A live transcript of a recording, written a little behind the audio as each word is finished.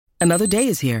Another day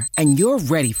is here, and you're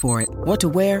ready for it. What to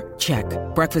wear? Check.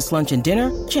 Breakfast, lunch, and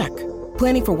dinner? Check.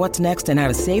 Planning for what's next and how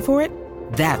to save for it?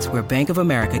 That's where Bank of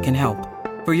America can help.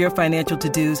 For your financial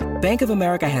to-dos, Bank of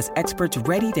America has experts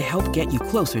ready to help get you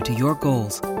closer to your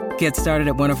goals. Get started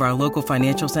at one of our local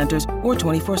financial centers or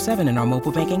 24/7 in our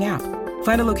mobile banking app.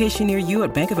 Find a location near you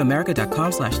at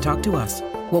bankofamerica.com/talktous.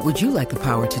 What would you like the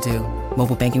power to do?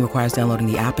 Mobile banking requires downloading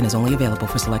the app and is only available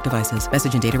for select devices.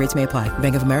 Message and data rates may apply.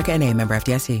 Bank of America N.A., member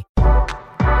FDIC.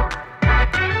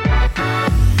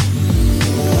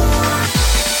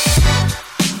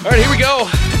 All right, here we go.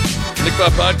 Nick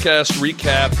Bob Podcast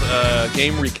recap,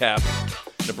 game recap.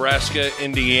 Nebraska,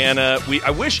 Indiana.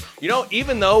 I wish,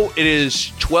 even though it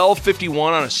is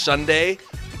 12:51 on a Sunday,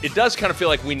 it does kind of feel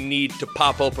like we need to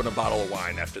pop open a bottle of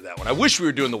wine after that one. I wish we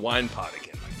were doing the wine pod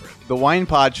again, my friend. The wine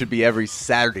pod should be every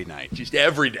Saturday night. Just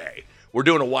every day. We're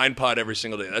doing a wine pod every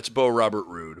single day. That's Bo Robert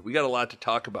Roode. We got a lot to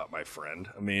talk about, my friend.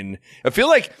 I mean, I feel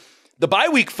like the bye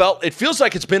week feels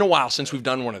like it's been a while since we've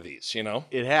done one of these,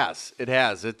 It has.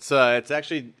 It's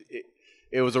actually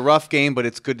it was a rough game, but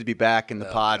it's good to be back in the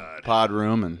pod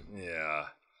room and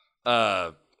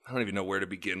I don't even know where to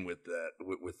begin with that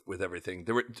with everything.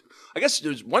 I guess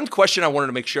there's one question I wanted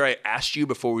to make sure I asked you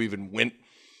before we even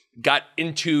got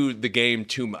into the game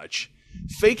too much.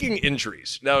 Faking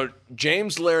injuries. Now,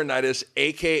 James Laurinaitis,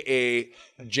 a.k.a.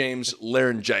 James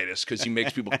Laryngitis, because he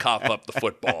makes people cough up the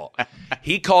football.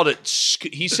 He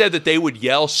said that they would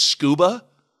yell scuba.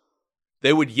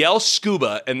 They would yell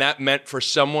scuba, and that meant for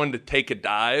someone to take a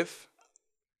dive.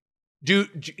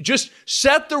 Just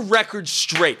set the record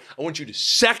straight. I want you to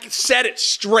set it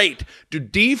straight. Do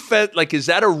defense, is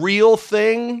that a real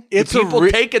thing? Do people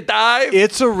take a dive?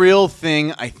 It's a real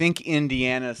thing. I think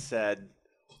Indiana said,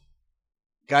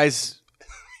 guys,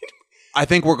 I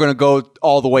think we're going to go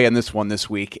all the way on this one this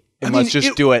week, and let's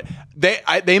just do it.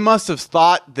 They must have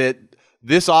thought that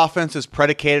this offense is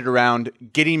predicated around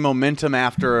getting momentum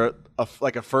after a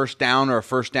first down or a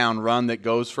first down run that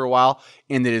goes for a while,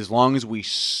 and that as long as we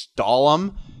stall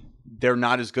them, they're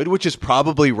not as good, which is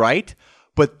probably right.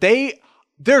 But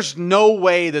there's no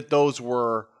way that those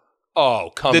were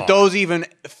those even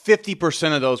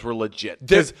 50% of those were legit.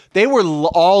 Because they were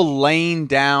all laying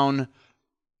down,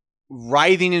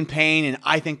 writhing in pain, and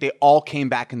I think they all came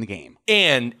back in the game.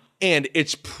 And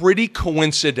it's pretty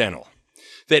coincidental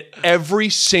that every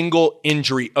single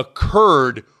injury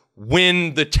occurred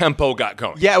when the tempo got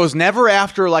going. Yeah, it was never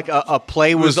after a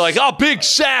play was like, big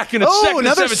sack and it's second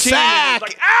another 17. sack.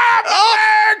 Like,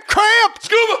 cramp,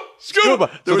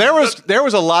 scuba. So there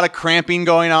was a lot of cramping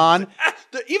going on.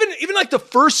 Even like the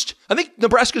first, I think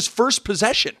Nebraska's first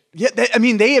possession. Yeah,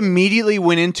 they immediately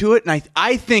went into it, and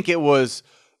I think it was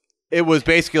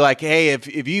basically like, hey, if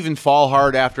you even fall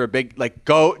hard after a big,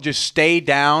 go, just stay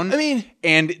down.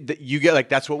 And you get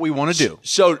that's what we want to do.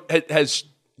 So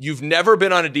you've never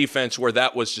been on a defense where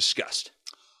that was discussed?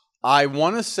 I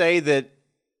want to say that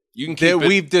you can keep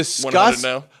we've discussed.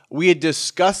 Now. We had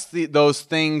discussed those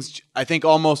things. I think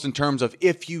almost in terms of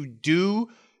if you do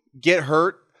get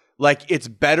hurt, it's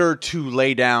better to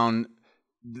lay down.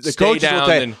 The coaches will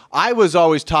tell you, I was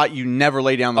always taught you never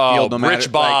lay down the field, no matter.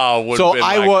 Rich Baugh would so have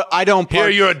been I don't. Here are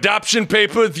your adoption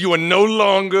papers. You are no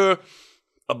longer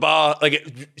a Baugh.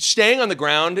 Staying on the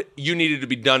ground, you needed to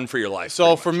be done for your life.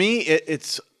 So for me,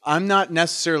 I'm not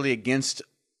necessarily against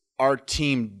our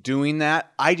team doing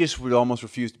that. I just would almost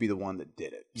refuse to be the one that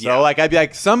did it. So I'd be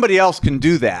like, somebody else can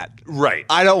do that. Right.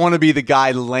 I don't want to be the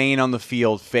guy laying on the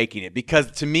field faking it, because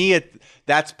to me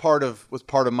that's part of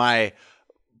my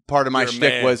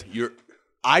shtick was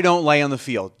I don't lay on the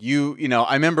field.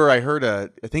 I remember I heard I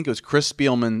think it was Chris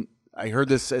Spielman. I heard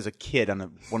this as a kid on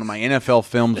one of my NFL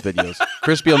Films videos.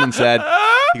 Chris Spielman said,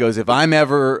 he goes, if I'm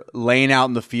ever laying out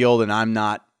in the field and I'm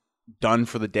not done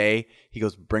for the day, he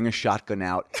goes, bring a shotgun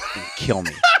out and kill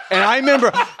me. And I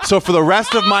remember, so for the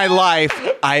rest of my life,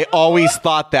 I always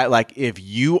thought that if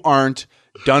you aren't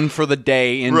done for the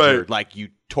day injured, you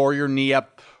tore your knee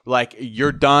up,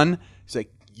 you're done, it's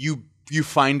you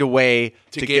find a way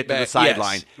to get to the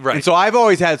sideline. Yes, right. And so I've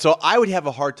always had, I would have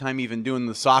a hard time even doing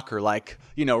the soccer,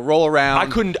 roll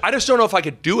around. I just don't know if I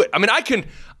could do it. I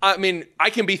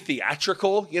can be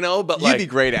theatrical, but you'd be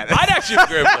great at it. I'd actually be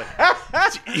great at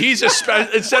it. He's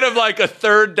instead of a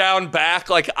third down back,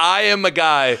 I am a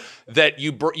guy that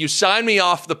you sign me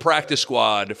off the practice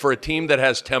squad for a team that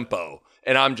has tempo.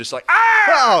 And I'm just like,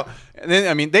 Oh, and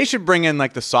then they should bring in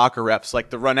the soccer reps,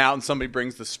 the run out and somebody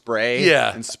brings the spray,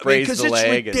 and sprays the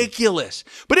leg. It's ridiculous.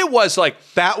 But it was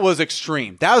that was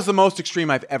extreme. That was the most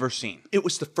extreme I've ever seen. It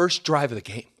was the first drive of the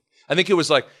game. I think it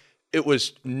was it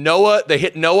was Noah. They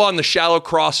hit Noah on the shallow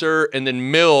crosser, and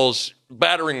then Mills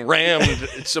battering rammed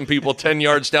some people 10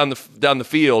 yards down the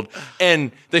field,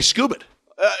 and they scuba it.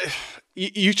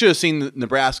 You should have seen the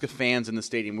Nebraska fans in the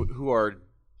stadium who are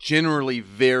generally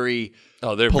very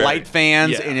polite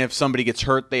fans, and if somebody gets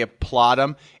hurt, they applaud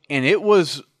them. And it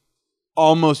was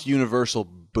almost universal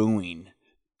booing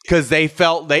because they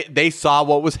felt they saw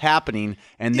what was happening,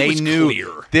 and they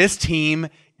knew this team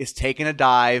is taking a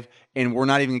dive, and we're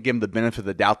not even going to give them the benefit of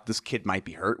the doubt this kid might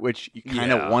be hurt, which you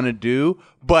kind of want to do.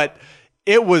 But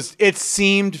it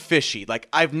seemed fishy. Like,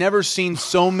 I've never seen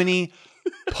so many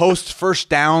post first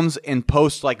downs and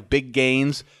post like big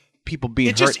gains people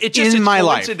being hurt in my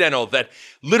life. It's coincidental that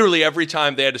literally every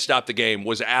time they had to stop the game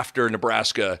was after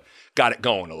Nebraska got it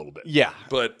going a little bit. Yeah.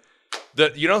 But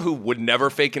you know who would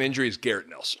never fake an injury is Garrett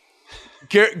Nelson.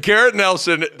 Garrett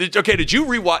Nelson. Okay, did you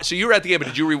rewatch? So you were at the game, but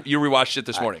did you rewatched it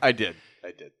this morning? I did.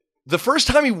 The first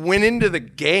time he went into the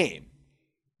game,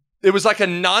 it was like a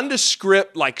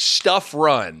nondescript like stuff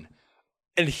run,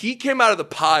 and he came out of the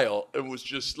pile and was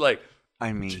just like,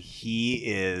 I mean, he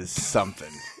is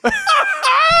something.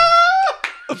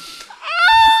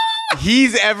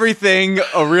 He's everything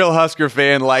a real Husker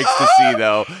fan likes to see,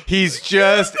 though. He's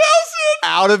just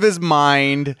out of his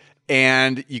mind,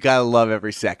 and you got to love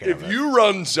every second of it. If you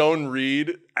run zone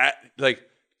read,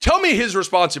 tell me his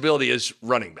responsibility is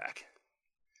running back.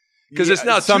 Because it's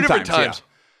now two different times.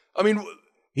 Yeah. I mean,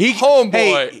 homeboy.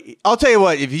 Hey, I'll tell you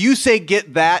what. If you say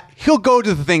get that, he'll go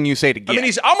to the thing you say to get. I mean,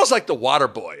 he's almost like the water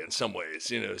boy in some ways.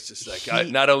 You know, it's just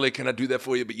like, not only can I do that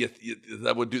for you, but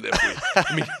I would do that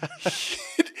for you.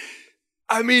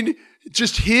 I mean,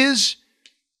 just his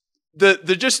the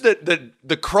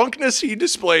crunkness he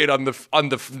displayed on the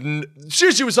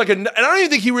seriously, it was like and I don't even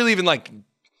think he really even like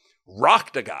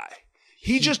rocked a guy.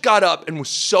 He just got up and was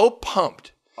so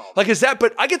pumped. Like, is that?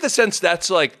 But I get the sense that's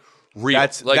like real.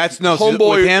 That's no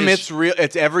homeboy with him. It's real.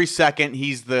 It's every second.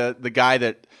 He's the guy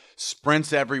that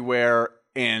sprints everywhere,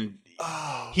 and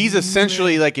he's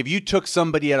essentially like if you took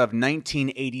somebody out of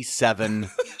 1987,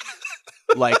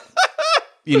 like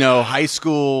high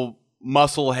school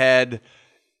muscle head.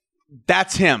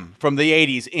 That's him from the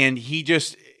 80s, and he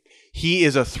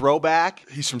is a throwback.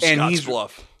 He's from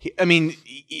Scottsbluff.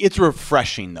 It's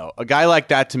refreshing, though. A guy like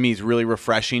that, to me, is really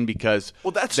refreshing because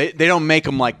they don't make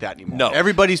them like that anymore. No.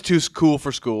 Everybody's too cool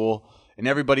for school, and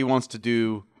everybody wants to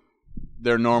do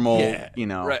their normal,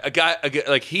 Right. A guy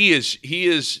like he is,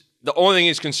 the only thing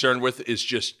he's concerned with is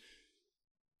just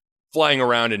flying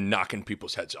around and knocking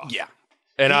people's heads off. Yeah.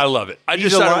 And I love it. I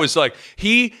just thought it was like,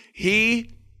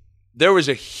 there was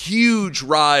a huge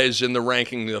rise in the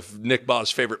ranking of Nick Baugh's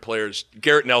favorite players.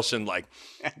 Garrett Nelson,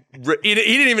 he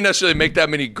didn't even necessarily make that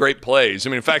many great plays. I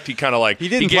mean, in fact, he kind of he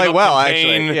didn't play well,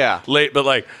 actually. Yeah, late, but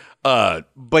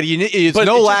it's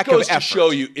no lack of effort. To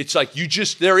show you, it's like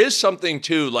there is something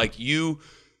too. Like you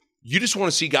just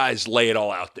want to see guys lay it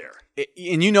all out there.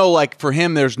 And for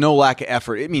him, there's no lack of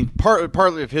effort. I mean,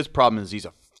 partly of his problem is he's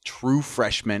a true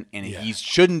freshman, and he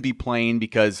shouldn't be playing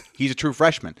because he's a true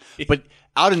freshman. But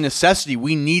out of necessity,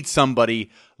 we need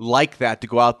somebody like that to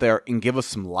go out there and give us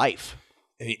some life.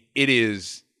 It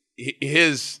is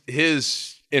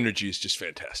his energy is just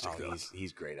fantastic.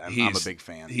 He's great. I'm a big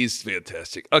fan. He's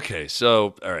fantastic. Okay,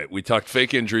 so all right, we talked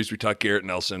fake injuries. We talked Garrett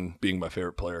Nelson being my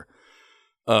favorite player.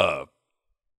 All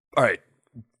right,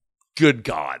 good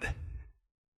God,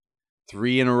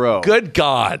 3 in a row. Good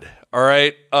God. All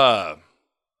right.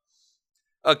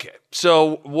 Okay,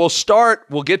 so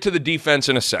we'll get to the defense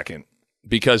in a second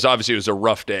because obviously it was a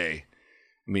rough day.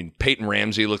 I mean, Peyton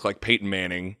Ramsey looked like Peyton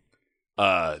Manning.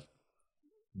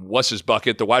 What's his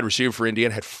bucket? The wide receiver for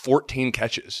Indiana had 14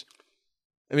 catches.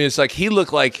 I mean, it's like he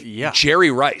looked like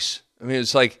Jerry Rice. I mean,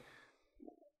 it's like,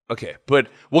 okay, but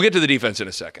we'll get to the defense in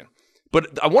a second.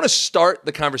 But I want to start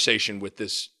the conversation with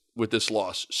this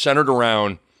loss centered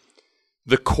around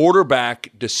the quarterback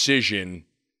decision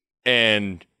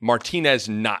and Martinez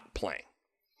not playing.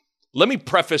 Let me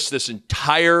preface this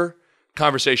entire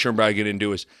conversation we're about to get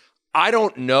into is I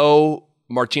don't know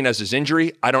Martinez's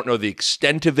injury. I don't know the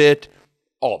extent of it,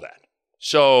 all that.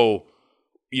 So,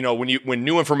 when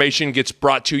new information gets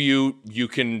brought to you, you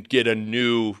can get a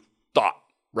new thought,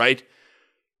 right?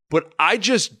 But I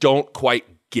just don't quite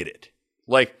get it.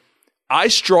 Like, I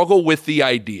struggle with the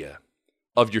idea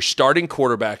of your starting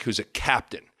quarterback who's a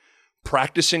captain,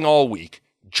 practicing all week,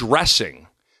 dressing,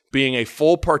 being a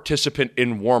full participant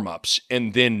in warmups,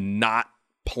 and then not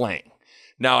playing.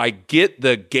 Now, I get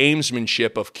the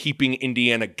gamesmanship of keeping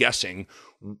Indiana guessing.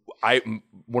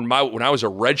 When I was a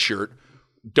redshirt,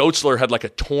 Doetzler had like a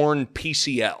torn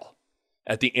PCL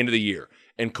at the end of the year,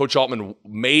 and Coach Altman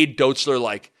made Doetzler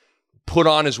like put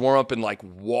on his warm-up and like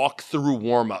walk through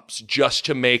warm-ups just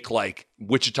to make like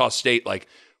Wichita State like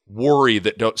worry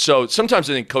that don't. So sometimes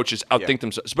I think coaches outthink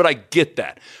themselves, but I get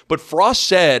that. But Frost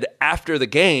said after the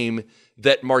game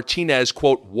that Martinez,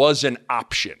 quote, was an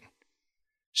option.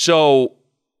 So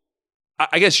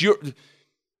I guess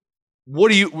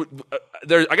what do you,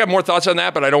 I got more thoughts on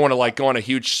that, but I don't want to like go on a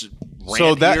huge rant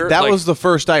So that here. that like, was the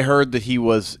first I heard that he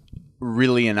was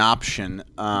really an option.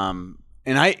 And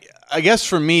I guess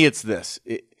for me, it's this.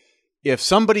 If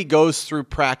somebody goes through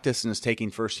practice and is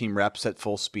taking first-team reps at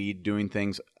full speed, doing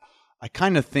things, I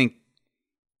kind of think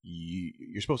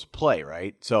you're supposed to play,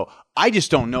 right? So I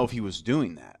just don't know if he was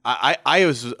doing that. I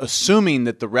was assuming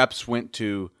that the reps went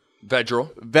to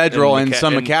Vedral and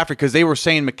some McCaffrey, because they were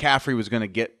saying McCaffrey was going to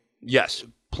get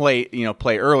play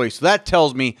early. So that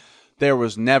tells me there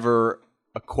was never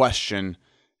a question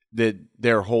that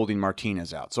they're holding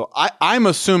Martinez out. So I'm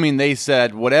assuming they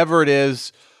said, whatever it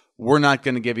is, we're not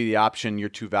going to give you the option. You're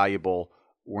too valuable.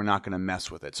 We're not going to mess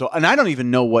with it. So, and I don't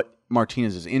even know what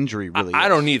Martinez's injury really is. I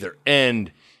don't either.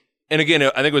 And again, I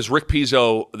think it was Rick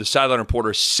Pizzo, the sideline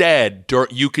reporter, said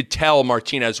you could tell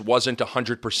Martinez wasn't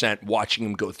 100% watching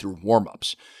him go through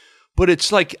warmups. But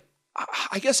it's like,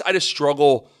 I guess I just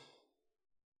struggle.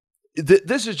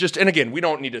 This is just, and again, we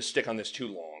don't need to stick on this too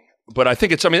long, but I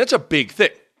think that's a big thing.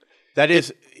 That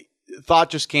is, thought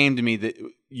just came to me that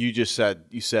you just said.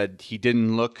 You said he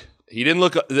didn't look. He didn't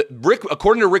look. Rick,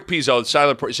 according to Rick Pizzo, the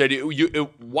sideline reporter, said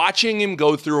watching him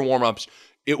go through warmups,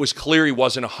 it was clear he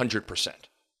wasn't 100%.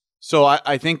 So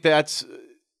I think that's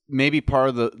maybe part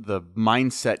of the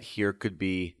mindset here could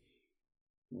be,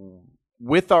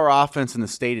 with our offense and the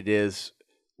state it is,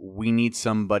 we need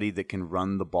somebody that can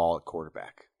run the ball at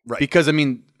quarterback. Right. Because,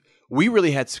 we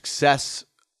really had success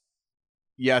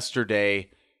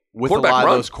yesterday with a lot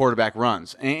of those quarterback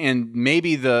runs. And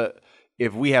maybe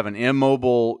if we have an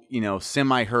immobile,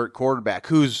 semi-hurt quarterback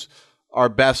who's our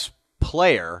best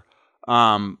player,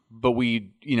 but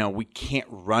we can't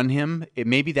run him,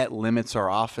 maybe that limits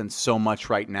our offense so much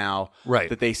right now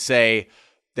that they say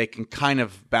they can kind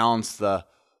of balance the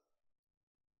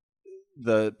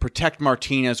protect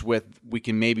Martinez with, we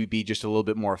can maybe be just a little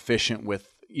bit more efficient with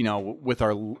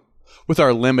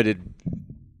our limited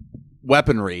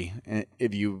weaponry,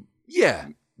 if you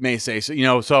may say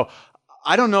so. So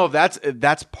I don't know if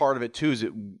that's part of it too. Is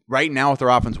that right now with our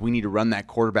offense, we need to run that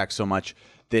quarterback so much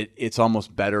that it's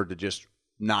almost better to just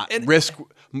not risk,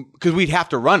 because we'd have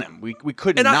to run him. We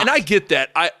couldn't. And I get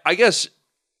that. I guess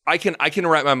I can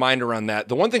wrap my mind around that.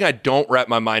 The one thing I don't wrap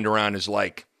my mind around is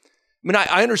like,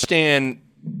 I understand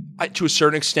to a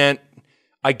certain extent.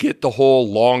 I get the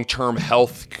whole long-term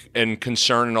health and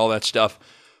concern and all that stuff.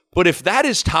 But if that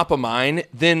is top of mind,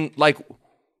 then like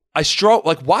I struggle.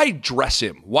 Like, why dress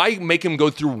him? Why make him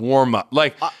go through warm-up?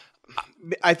 Like,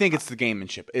 I think it's the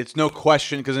gamemanship. It's no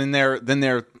question, because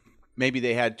then maybe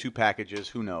they had two packages.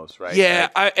 Who knows, right? Yeah.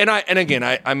 I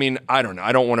don't know.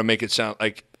 I don't want to make it sound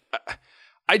like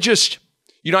I just,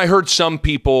 I heard some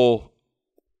people,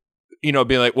 being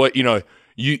like, what,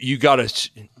 you got to,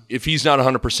 if he's not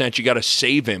 100%, you got to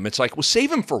save him. It's like, well,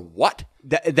 save him for what?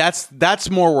 That's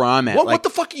more where I'm at. What the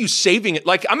fuck are you saving it?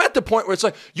 Like, I'm at the point where it's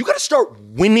like, you got to start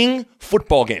winning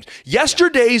football games.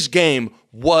 Yesterday's game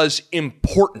was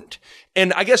important.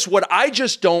 And I guess what I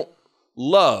just don't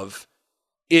love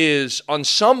is, on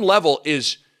some level,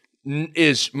 is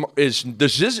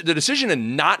the decision to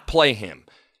not play him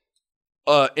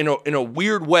in a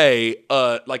weird way,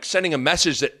 like sending a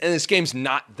message that this game's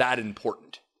not that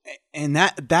important. And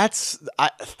that's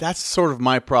sort of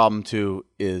my problem too.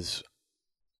 Is,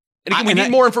 and again, we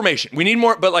need more information. We need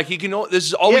more, but like, this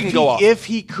is all we can go off. If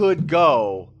he could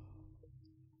go,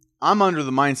 I'm under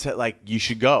the mindset like you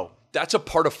should go. That's a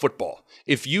part of football.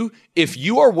 If you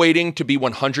are waiting to be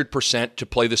 100% to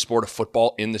play the sport of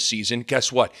football in the season,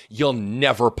 guess what? You'll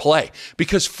never play,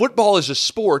 because football is a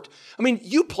sport.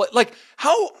 You play, like,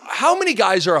 how many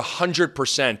guys are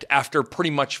 100% after pretty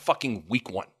much fucking week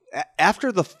one?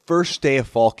 After the first day of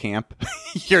fall camp,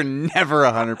 you're never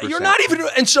 100%. You're not even,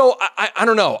 and so I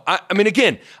don't know.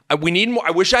 Again, we need more.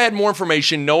 I wish I had more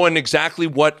information, knowing exactly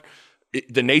what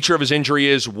the nature of his injury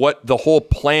is, what the whole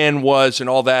plan was, and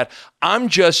all that. I'm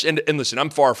just, and listen, I'm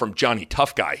far from Johnny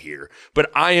Tough Guy here,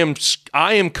 but I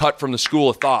am cut from the school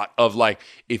of thought of like,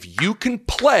 if you can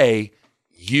play,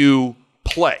 you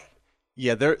play.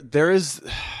 Yeah, there is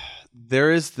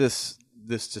this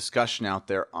discussion out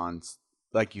there on,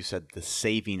 like you said, the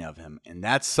saving of him, and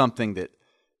that's something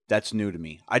that's new to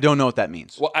me. I don't know what that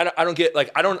means. Well, I don't get,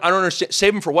 like, I don't understand.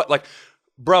 Save him for what? Like,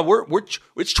 bro,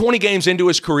 it's 20 games into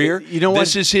his career. You know what?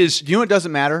 This is his. You know what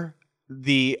doesn't matter?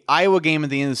 the Iowa game at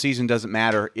the end of the season doesn't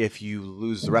matter if you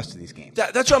lose the rest of these games.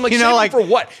 That's what I'm like. Save him for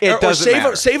what? It doesn't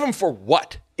matter. Save him for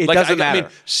what? It doesn't matter. I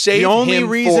mean, save the only him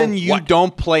reason for you what?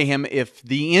 don't play him if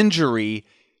the injury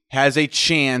has a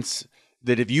chance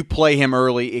that if you play him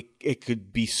early, it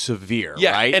could be severe.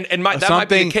 Yeah, right? and that might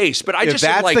be the case. But if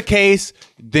that's the case,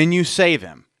 then you save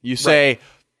him. You say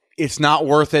it's not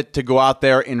worth it to go out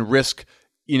there and risk,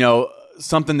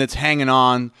 something that's hanging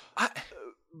on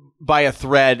by a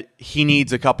thread. He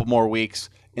needs a couple more weeks,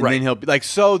 and then he'll be like.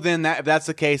 So then, if that's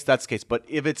the case, that's the case. But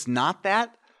if it's not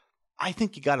that, I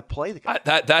think you got to play the guy.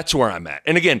 That's where I'm at.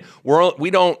 And again, we're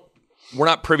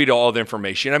not privy to all the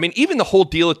information. I mean, even the whole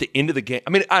deal at the end of the game. I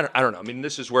mean, I don't know. I mean,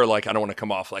 this is where I don't want to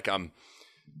come off like I'm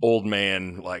old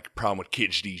man. Problem with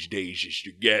kids these days is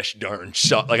your gosh darn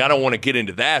son. I don't want to get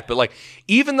into that. But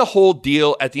even the whole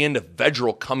deal at the end of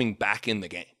Vedral coming back in the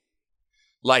game,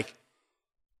 I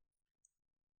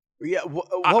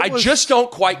just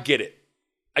don't quite get it.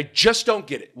 I just don't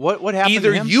get it. What happened?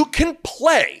 Either to him? you can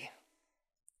play.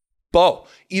 Bo,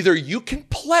 either you can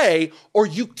play or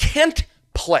you can't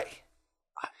play.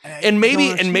 And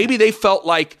maybe they felt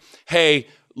like, hey,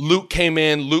 Luke came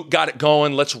in, Luke got it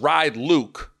going, let's ride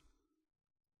Luke.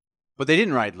 But they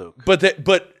didn't ride Luke.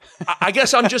 But I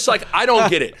guess I'm just I don't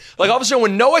get it. All of a sudden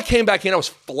when Noah came back in, I was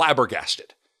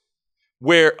flabbergasted.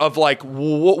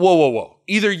 Whoa.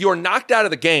 Either you're knocked out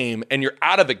of the game and you're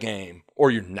out of the game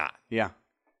or you're not. Yeah.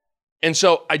 And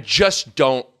so I just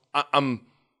don't,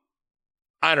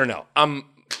 I don't know.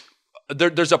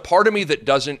 There's a part of me that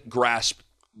doesn't grasp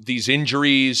these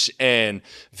injuries and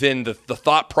then the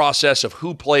thought process of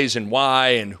who plays and why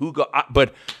and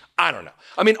but I don't know.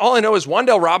 I mean, all I know is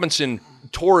Wan'Dale Robinson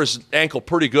tore his ankle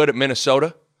pretty good at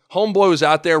Minnesota. Homeboy was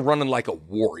out there running like a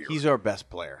warrior. He's our best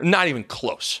player. Not even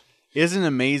close. Isn't it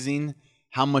amazing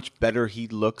how much better he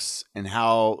looks and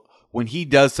how when he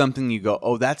does something you go,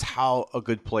 oh, that's how a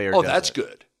good player does it. Oh, that's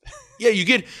good. Yeah, you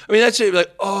get, that's it.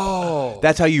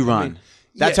 That's how you run.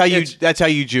 That's how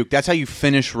you juke. That's how you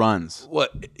finish runs.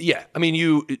 What? Yeah. I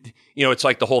mean, it's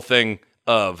like the whole thing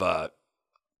of,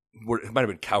 it might have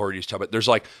been Cowherd used to talk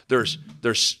about.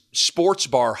 There's sports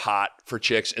bar hot for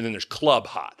chicks, and then there's club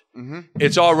hot. Mm-hmm.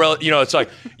 It's all it's like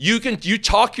you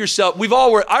talk yourself.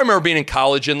 I remember being in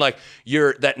college and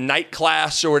you're that night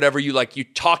class or whatever. You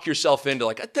talk yourself into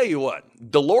I tell you what,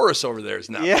 Dolores over there is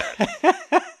not bad.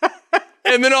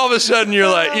 And then all of a sudden you're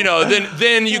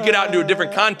then you get out into a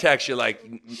different context. You're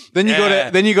then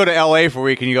you go to LA for a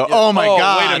week and you go, oh my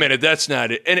God. Wait a minute, that's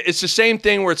not it. And it's the same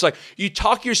thing where it's you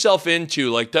talk yourself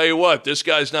into tell you what, this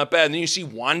guy's not bad. And then you see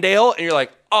Wan'Dale and you're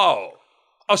like, oh,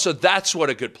 so that's what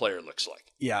a good player looks like.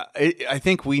 Yeah, I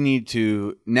think we need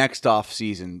to next off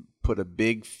season put a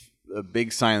big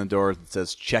sign on the door that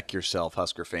says "Check yourself,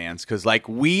 Husker fans," because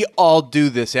we all do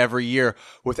this every year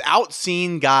without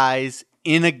seeing guys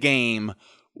in a game.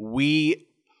 We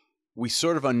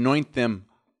sort of anoint them.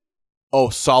 Oh,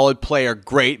 solid player,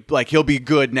 great. He'll be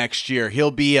good next year.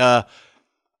 He'll be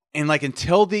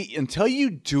until you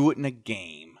do it in a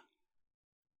game.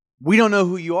 We don't know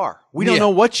who you are. We don't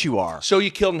know what you are. So you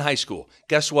killed in high school.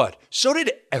 Guess what? So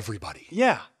did everybody.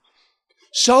 Yeah.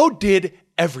 So did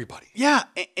everybody. Yeah.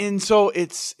 And so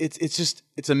it's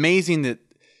amazing that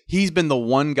he's been the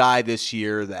one guy this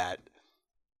year that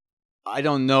I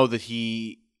don't know that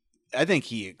I think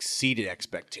he exceeded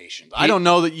expectations. I don't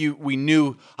know that we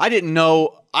knew. I didn't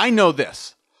know. I know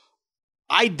this.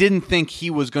 I didn't think he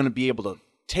was going to be able to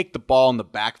take the ball in the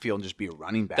backfield and just be a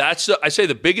running back. I say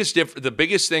the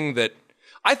biggest thing that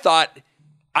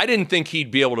I didn't think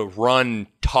he'd be able to run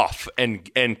tough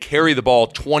and carry the ball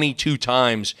 22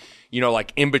 times,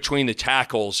 in between the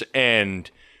tackles and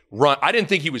run. I didn't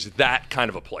think he was that kind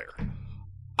of a player.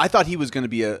 I thought he was going to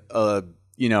be a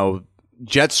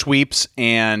jet sweeps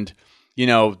and,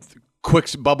 quick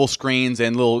bubble screens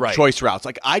and little choice routes.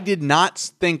 I did not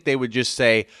think they would just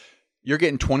say, you're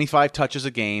getting 25 touches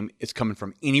a game. It's coming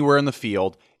from anywhere in the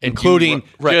field, including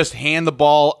just hand the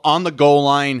ball on the goal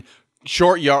line,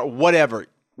 short yard, whatever.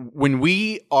 When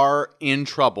we are in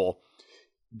trouble,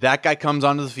 that guy comes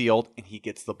onto the field and he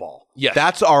gets the ball. Yes.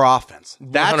 That's our offense.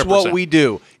 That's 100%. What we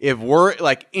do. If we're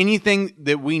anything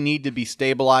that we need to be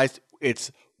stabilized,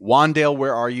 it's Wan'Dale,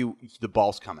 where are you? The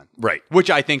ball's coming. Right. Which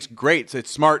I think's great. So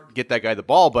it's smart to get that guy the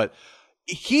ball, but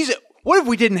what if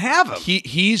we didn't have him?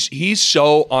 He's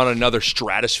so on another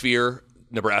stratosphere.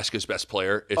 Nebraska's best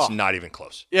player. It's not even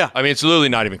close. Yeah, I mean it's literally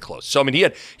not even close. So I mean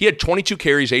he had 22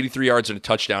 carries, 83 yards and a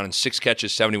touchdown, and 6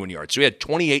 catches, 71 yards. So he had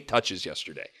 28 touches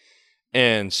yesterday,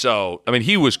 and so I mean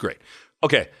he was great.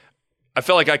 Okay, I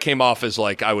felt like I came off as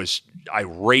I was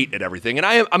irate at everything. And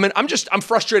I'm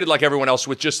frustrated like everyone else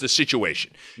with just the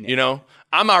situation. Yeah. You know,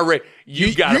 I'm irate.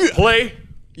 You got to play.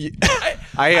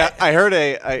 I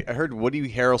heard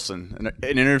Woody Harrelson in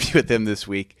an interview with him this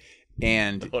week,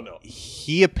 and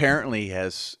he apparently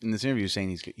has in this interview saying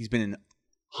he's been in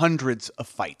hundreds of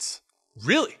fights.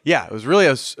 Really? Yeah, it was really.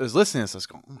 I was listening to this. I was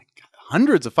going, oh my god,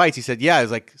 hundreds of fights. He said, yeah, it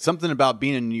was like something about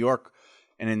being in New York,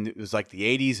 and then it was like the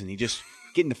 '80s, and he just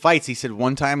get into fights. He said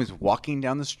one time he was walking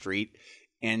down the street,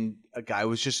 and a guy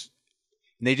was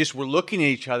they just were looking at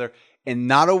each other. And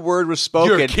not a word was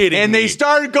spoken. You're kidding and me. They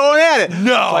started going at it.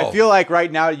 No. So I feel like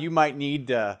right now you might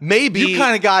need maybe you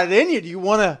kind of got it in you. Do you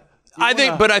want to? I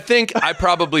think I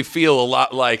probably feel a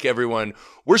lot like everyone.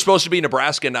 We're supposed to be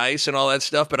Nebraska nice and all that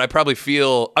stuff, but I probably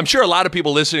feel. I'm sure a lot of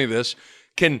people listening to this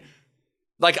can.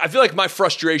 Like, I feel like my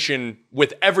frustration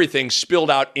with everything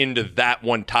spilled out into that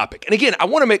one topic. And again, I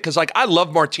want to make, because like I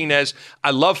love Martinez,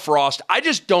 I love Frost. I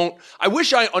just don't. I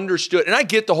wish I understood, and I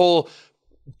get the whole.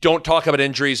 Don't talk about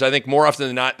injuries. I think more often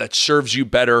than not that serves you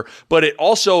better, but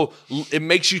it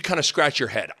makes you kind of scratch your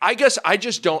head. I guess I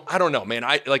don't know, man.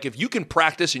 I like if you can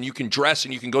practice and you can dress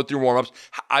and you can go through warm-ups.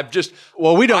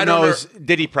 We don't know.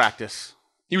 Did he practice?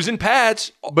 He was in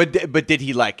pads, but did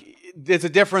he like? There's a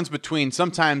difference between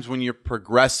sometimes when you're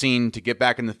progressing to get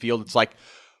back in the field. It's like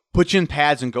put you in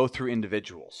pads and go through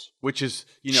individuals, which is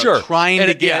sure. trying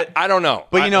to get. Yeah, I don't know,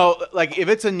 but like if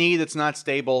it's a knee that's not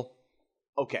stable.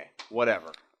 Okay, whatever.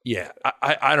 Yeah,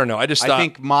 I don't know. I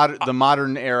think the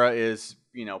modern era is,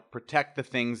 protect the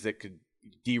things that could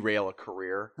derail a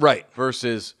career. Right.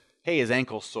 Versus, hey, his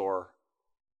ankle's sore.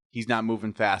 He's not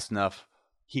moving fast enough.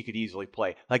 He could easily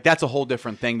play. Like, that's a whole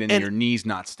different thing than your knee's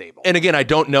not stable. And again, I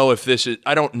don't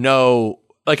know.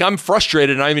 Like, I'm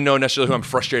frustrated, and I don't even know necessarily who I'm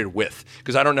frustrated with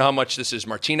because I don't know how much this is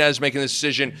Martinez making this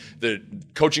decision, the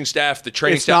coaching staff, the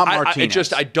training staff. It's not Martinez.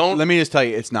 Let me just tell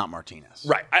you, it's not Martinez.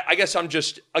 Right. I guess I'm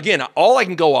just, again, all I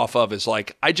can go off of is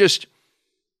like,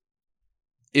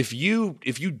 if you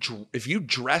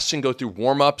dress and go through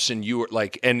warm-ups and you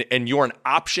like, and you're an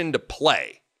option to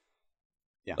play.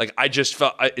 Yeah. Like I just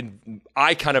felt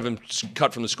I kind of am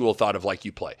cut from the school of thought of like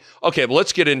you play. Okay, well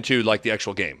let's get into like the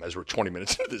actual game as we're 20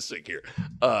 minutes into this thing here.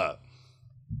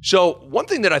 So one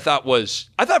thing that I thought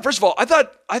first of all I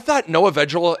thought Noah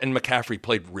Vedral and McCaffrey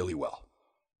played really well.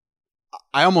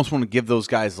 I almost want to give those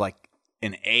guys like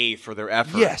an A for their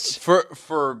effort. Yes,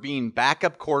 for being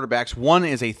backup quarterbacks. One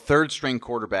is a third string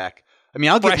quarterback. I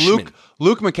mean, I'll give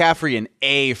Luke McCaffrey an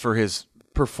A for his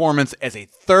performance as a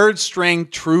third string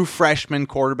true freshman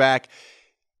quarterback.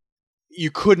 You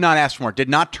could not ask for more. Did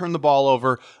not turn the ball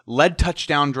over, led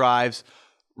touchdown drives,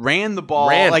 ran the ball.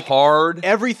 Ran hard.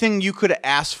 Everything you could have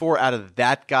asked for out of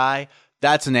that guy,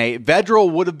 that's an A. Vedral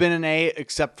would have been an A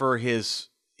except for his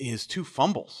two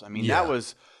fumbles. I mean, it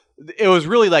was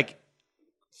really like,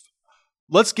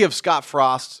 let's give Scott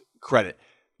Frost credit.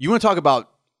 You want to talk about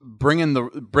bringing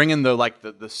the like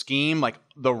the scheme, like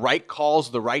the right calls,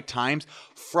 the right times.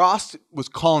 Frost was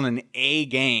calling an A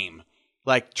game,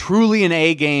 like truly an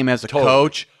A game as a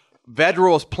coach.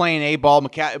 Vedral was playing A ball,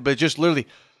 but just literally,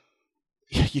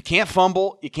 you can't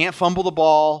fumble. You can't fumble the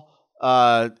ball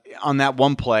on that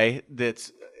one play.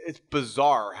 It's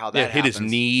bizarre how that hit happens. His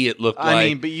knee. It looked like. I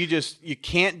mean, but you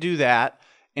can't do that,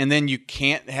 and then you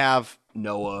can't have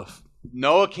Noah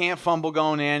can't fumble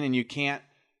going in, and you can't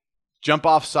jump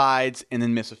off sides and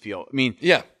then miss a field. I mean,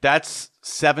 that's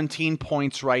 17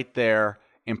 points right there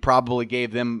and probably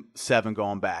gave them 7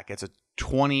 going back. It's a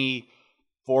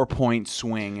 24-point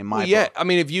swing in my book. I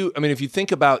mean, if you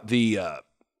think about the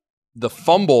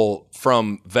fumble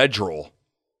from Vedral,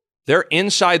 they're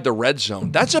inside the red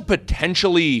zone. That's like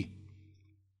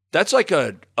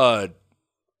a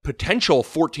potential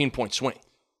 14-point swing.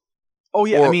 Oh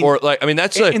yeah,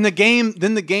 that's in the game.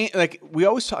 Then the game, like we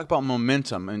always talk about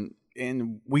momentum,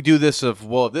 and we do this if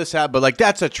this happened, but like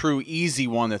that's a true easy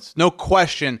one. That's no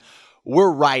question.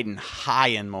 We're riding high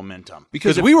in momentum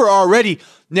because we were already,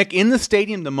 Nick, in the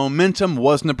stadium. The momentum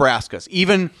was Nebraska's.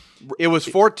 Even it was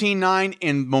 14-9,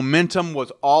 and momentum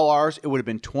was all ours. It would have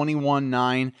been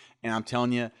 21-9, and I'm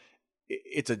telling you,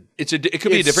 it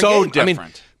could be a different so game. Different. I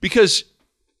mean, because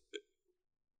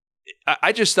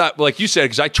I just thought, like you said,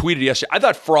 because I tweeted yesterday, I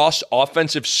thought Frost's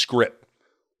offensive script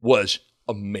was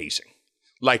amazing.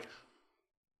 Like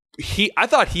I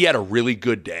thought he had a really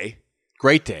good day.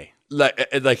 Great day.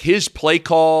 Like his play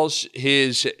calls,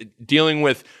 his dealing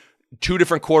with 2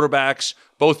 different quarterbacks,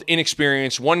 both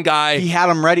inexperienced. One guy, he had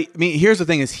him ready. I mean, here's the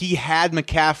thing: is he had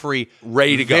McCaffrey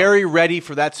ready to go, very ready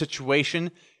for that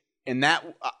situation. And that,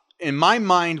 in my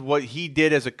mind, what he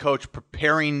did as a coach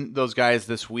preparing those guys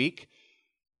this week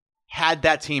had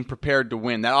that team prepared to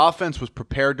win. That offense was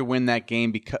prepared to win that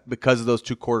game because of those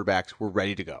two quarterbacks were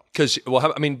ready to go. Because,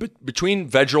 between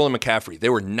Vedral and McCaffrey, they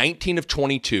were 19 of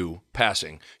 22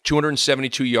 passing,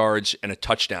 272 yards and a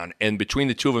touchdown. And between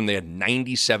the two of them, they had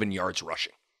 97 yards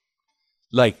rushing.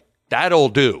 Like, that'll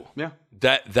do. Yeah.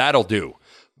 That'll do.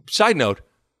 Side note,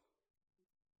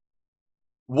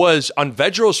 was on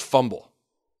Vedral's fumble,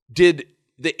 did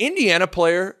the Indiana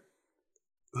player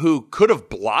who could have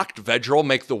blocked Vedral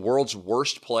make the world's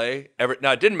worst play ever?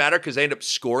 Now, it didn't matter because they ended up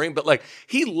scoring, but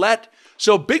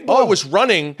Big Boy was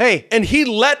running, and he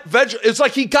let Vedral, it's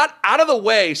like he got out of the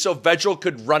way so Vedral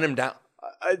could run him down.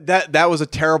 That was a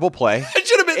terrible play. It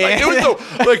should have been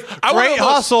great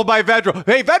hustle by Vedral.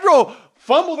 Hey, Vedral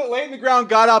fumbled it, laid in the ground,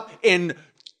 got up, and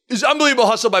it's unbelievable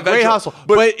hustle by Vedral. Great hustle.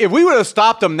 But if we would have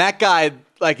stopped him, that guy,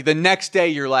 like the next day,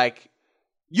 you're like,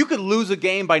 you could lose a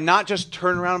game by not just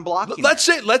turning around and blocking. Let's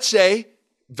say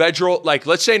Vedral,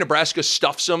 let's say Nebraska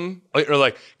stuffs him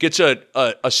or gets a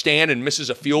stand and misses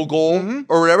a field goal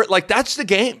or whatever. Like, that's the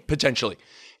game potentially.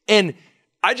 And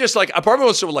I just I probably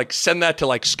want to send that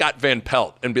to Scott Van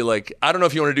Pelt and be like, I don't know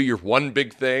if you want to do your one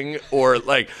big thing or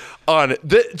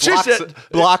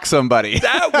block somebody.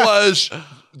 That was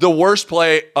the worst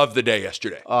play of the day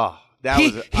yesterday. Oh.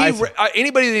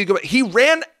 Anybody that he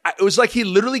ran, it was like he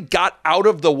literally got out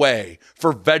of the way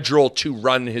for Vedral to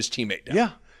run his teammate down. Yeah.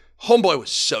 Homeboy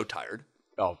was so tired.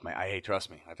 Oh, man,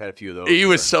 trust me. I've had a few of those. He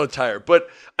was so tired. But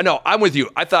no, I'm with you.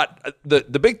 I thought the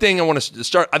big thing I want to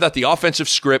start, I thought the offensive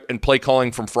script and play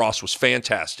calling from Frost was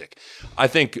fantastic. I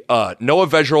think Noah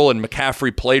Vedral and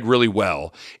McCaffrey played really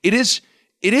well. It is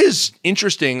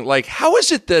interesting. How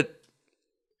is it that,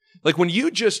 when you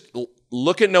just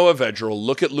look at Noah Vedral,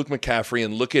 look at Luke McCaffrey,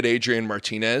 and look at Adrian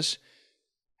Martinez,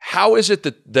 how is it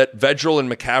that Vedral and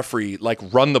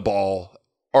McCaffrey run the ball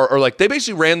or they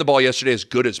basically ran the ball yesterday as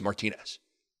good as Martinez?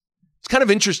 It's kind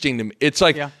of interesting to me. It's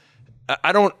I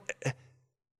don't.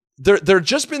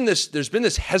 There's been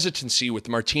this hesitancy with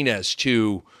Martinez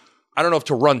to, I don't know if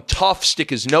to run tough, stick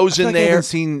his nose in there. I haven't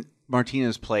seen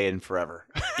Martinez play in forever.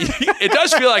 It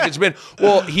does feel like it's been.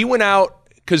 Well, he went out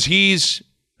because he's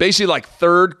basically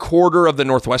third quarter of the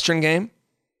Northwestern game.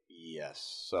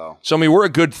 Yes. So we're a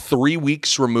good 3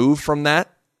 weeks removed from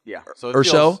that. Yeah.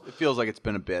 It feels like it's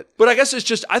been a bit. But I guess it's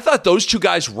just, I thought those two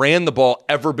guys ran the ball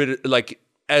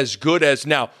as good as,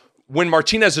 now, when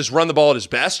Martinez has run the ball at his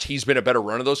best, he's been a better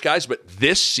runner of those guys. But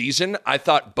this season, I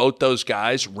thought both those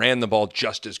guys ran the ball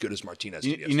just as good as Martinez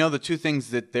did. You know, the two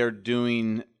things that they're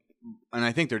doing, and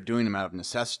I think they're doing them out of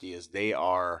necessity, is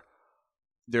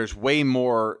there's way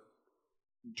more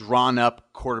drawn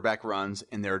up quarterback runs,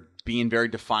 and they're being very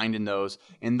defined in those.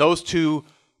 And those two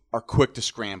are quick to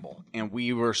scramble. And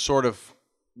we were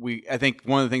I think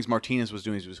one of the things Martinez was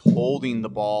doing is he was holding the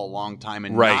ball a long time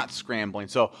and not scrambling.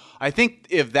 So I think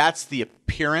if that's the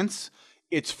appearance,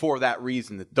 it's for that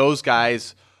reason, that those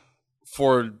guys,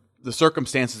 for the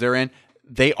circumstances they're in,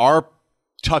 they are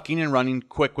tucking and running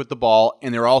quick with the ball,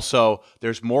 and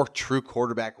there's more true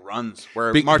quarterback runs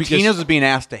where Martinez is being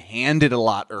asked to hand it a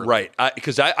lot early. Right.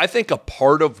 Because I think a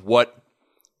part of what,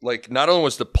 not only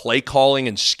was the play calling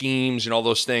and schemes and all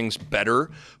those things better,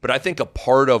 but I think a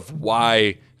part of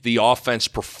why the offense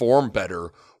performed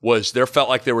better was there felt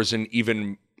like there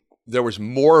was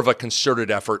more of a concerted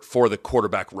effort for the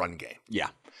quarterback run game. Yeah.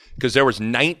 Because there was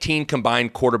 19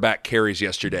 combined quarterback carries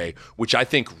yesterday, which I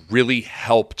think really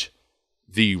helped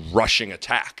the rushing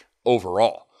attack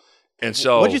overall. And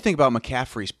so, what did you think about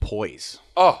McCaffrey's poise?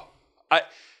 Oh, I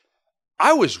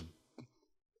was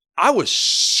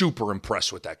super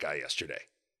impressed with that guy yesterday.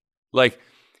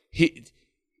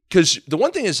 Because the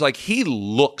one thing is, he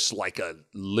looks like a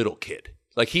little kid.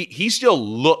 He still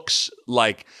looks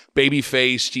like baby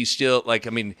faced. He's still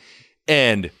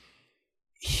and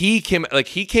he came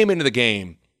into the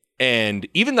game. And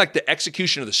even the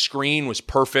execution of the screen was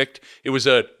perfect. It was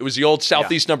the old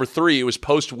Southeast number 3. It was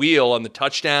post wheel on the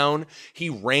touchdown.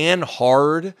 He ran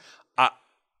hard.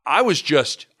 I was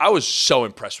so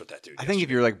impressed with that dude. I think if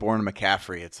you're born a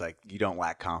McCaffrey, it's you don't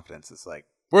lack confidence. It's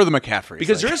we're the McCaffreys.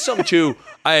 Because there is something too.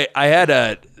 I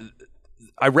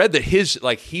read that his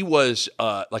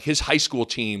his high school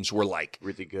teams were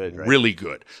really good, right? Really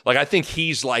good. I think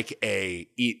he's a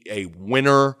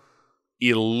winner,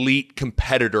 elite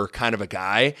competitor kind of a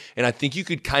guy. And I think you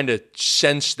could kind of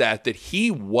sense that he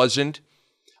wasn't.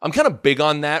 I'm kind of big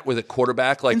on that with a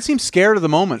quarterback. Didn't seem scared of the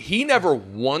moment. He never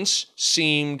once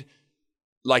seemed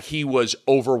like he was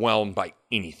overwhelmed by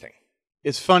anything.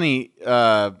 It's funny.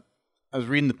 I was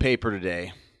reading the paper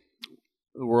today,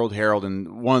 the World Herald,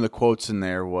 and one of the quotes in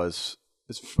there was,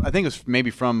 I think it was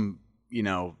maybe from,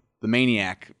 the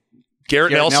Maniac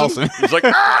Garrett Nelson. He's like,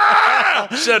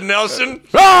 said Nelson.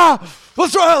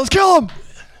 Let's try. Let's kill him.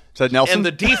 Said Nelson. And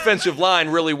the defensive line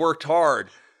really worked hard.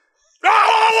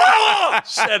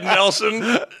 Said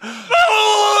Nelson.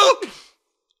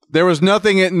 There was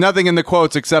nothing in the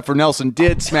quotes except for Nelson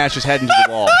did smash his head into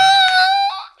the wall.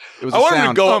 It was I want him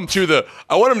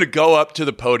to go up to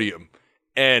the podium,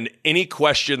 and any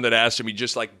question that asks him, he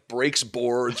just like breaks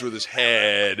boards with his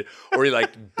head, or he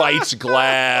like bites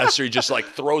glass, or he just like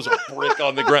throws a brick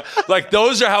on the ground. Like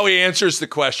those are how he answers the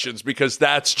questions, because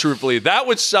that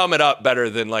would sum it up better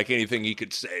than like anything he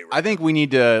could say. Right? I think we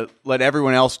need to let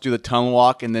everyone else do the tunnel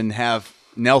walk, and then have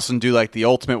Nelson do like the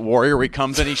Ultimate Warrior, where he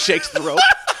comes and he shakes the rope.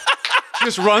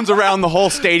 Just runs around the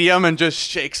whole stadium and just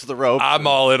shakes the rope. I'm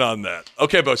all in on that.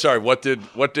 Okay, but sorry, what did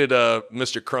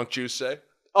Mr. Crunk Juice say?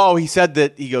 Oh, he said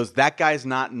that that guy's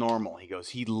not normal. He goes,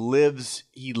 he lives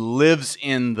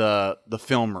in the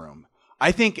film room.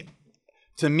 I think,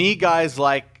 to me, guys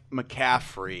like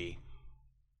McCaffrey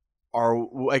are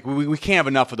like, we can't have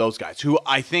enough of those guys who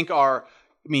I think are,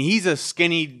 he's a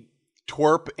skinny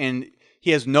twerp and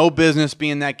he has no business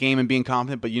being in that game and being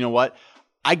confident, but you know what?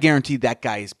 I guarantee that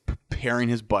guy is preparing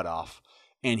his butt off,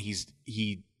 and he's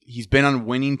been on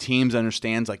winning teams,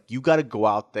 understands like you got to go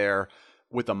out there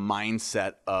with a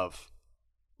mindset of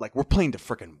like we're playing to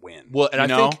freaking win. Well,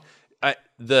 and think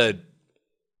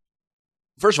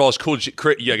first of all, it's cool.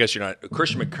 I guess you're not.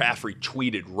 Christian McCaffrey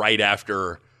tweeted right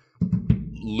after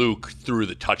Luke threw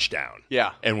the touchdown,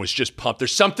 and was just pumped.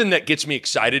 There's something that gets me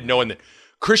excited knowing that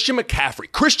Christian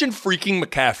freaking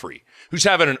McCaffrey, who's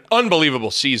having an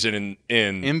unbelievable season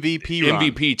in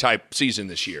MVP type season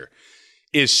this year,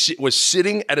 was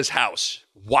sitting at his house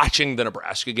watching the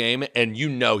Nebraska game, and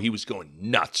he was going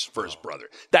nuts for his brother.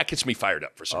 That gets me fired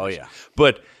up for some reason.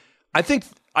 But I think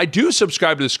I do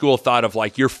subscribe to the school of thought of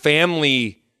like your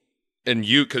family and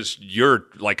you, because you're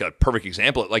like a perfect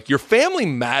example. Like your family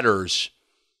matters,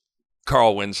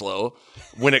 Carl Winslow,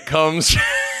 when it comes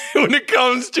when it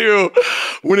comes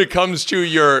to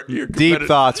your deep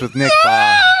thoughts with Nick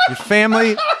Baugh. Your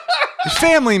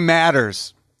family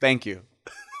matters. Thank you.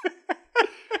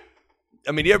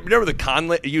 You remember the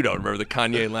Conley? You don't remember the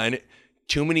Kanye line?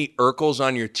 Too many Urkels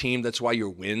on your team. That's why your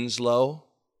win's low.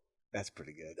 That's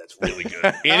pretty good. That's really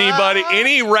good.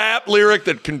 Any rap lyric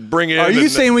that can bring in. Are you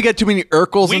saying we got too many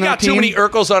Urkels on our team? We got too many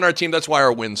Urkels on our team. That's why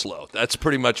our win's low. That's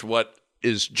pretty much what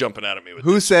is jumping out at me.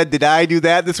 Who said, did I do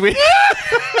that this week?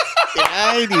 Did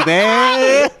I do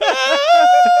that?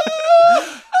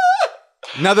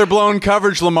 Another blown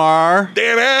coverage, Lamar.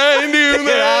 Did I do that?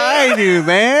 Did I do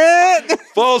that?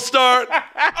 False start. Did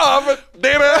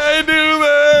I do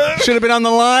that? Should have been on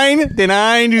the line. Did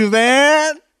I do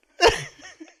that?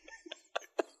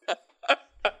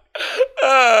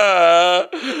 I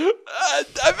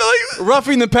feel like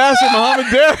roughing the passer,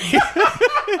 Muhammad Berry.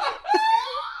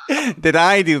 Did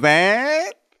I do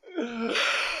that?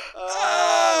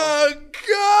 Oh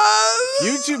God!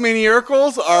 You too many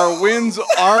Urkels. Our wins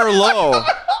are low.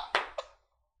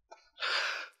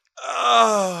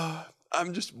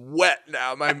 I'm just wet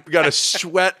now. I've got a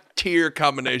sweat tear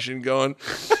combination going.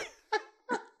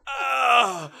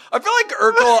 I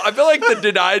feel like the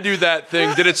did I do that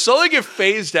thing, did it slowly get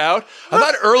phased out? I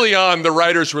thought early on the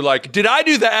writers were like, did I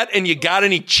do that and you got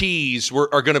any cheese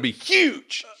are going to be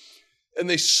huge. And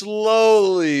they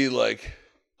slowly like...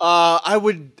 I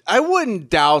wouldn't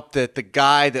doubt that the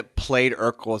guy that played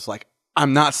Urkel was like,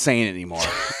 I'm not saying it anymore.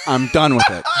 I'm done with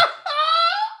it.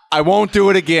 I won't do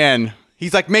it again.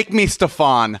 He's like, make me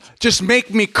Stefan. Just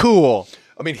make me cool.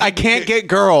 I can't get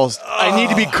girls. I need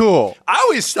to be cool. I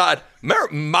always thought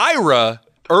Myra,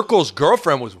 Urkel's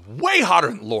girlfriend, was way hotter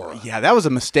than Laura. Yeah, that was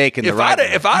a mistake in the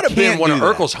writing. If I'd have been one of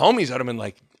Urkel's homies, I'd have been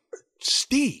like,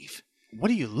 Steve. What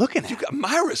are you looking at?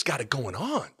 Myra's got it going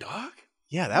on, dog.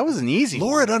 Yeah, that was an easy one.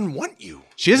 Laura doesn't want you.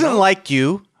 She doesn't like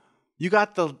you. You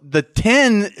got the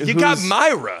 10. You got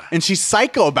Myra. And she's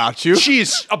psycho about you.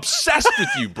 She's obsessed with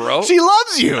you, bro. She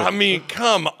loves you.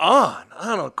 Come on.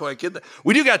 I don't quite get that.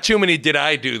 We do got too many did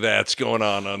I do that's going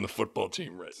on the football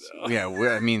team right now.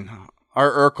 Yeah,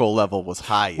 our Urkel level was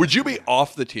high. Would you be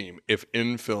off the team if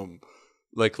in film,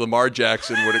 like Lamar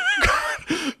Jackson would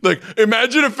have... like,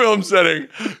 imagine a film setting.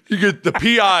 You get the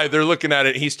PI, they're looking at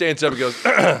it, he stands up and goes,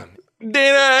 did I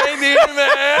do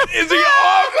that? Is he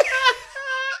off?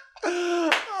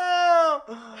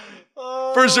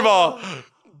 First of all,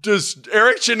 does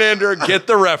Eric Chenander get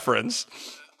the reference?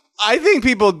 I think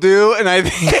people do, and I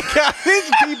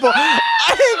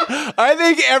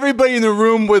think everybody in the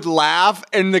room would laugh,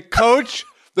 and the coach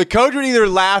would either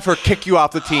laugh or kick you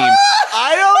off the team.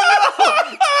 I don't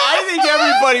know. I think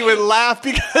everybody would laugh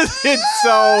because it's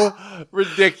so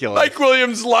ridiculous. Mike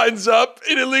Williams lines up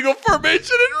in illegal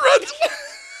formation and runs.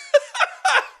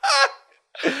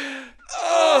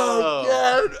 Oh,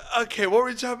 God. Okay, what were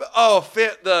we talking about? Oh,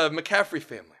 the McCaffrey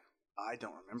family. I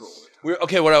don't remember what we were talking about.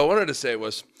 Okay, what I wanted to say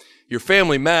was your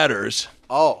family matters.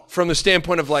 Oh. From the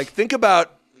standpoint of like, think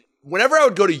about whenever I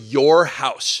would go to your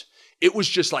house, it was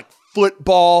just like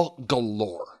football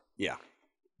galore. Yeah.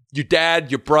 Your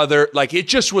dad, your brother, like it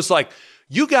just was like,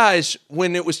 you guys,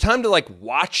 when it was time to like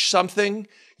watch something,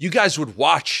 you guys would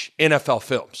watch NFL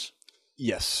films.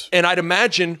 Yes. And I'd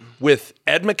imagine with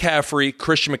Ed McCaffrey,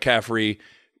 Christian McCaffrey,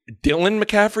 Dylan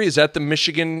McCaffrey, is that the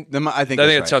Michigan? I think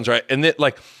that sounds right. And that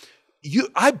like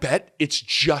I bet it's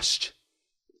just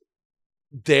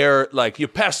they're like you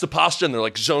pass the pasta and they're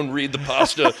like zone read the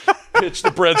pasta, pitch the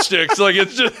breadsticks. Like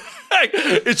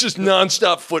it's just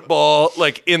nonstop football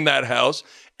like in that house.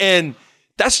 And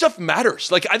that stuff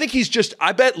matters. Like I think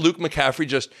I bet Luke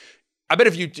McCaffrey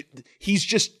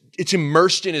it's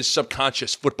immersed in his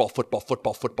subconscious football.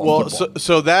 Well, football.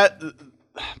 so that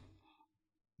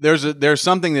there's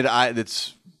something that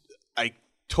I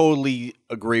totally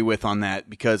agree with on that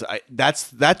because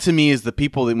that to me is the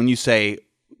people that when you say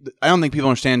I don't think people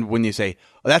understand when you say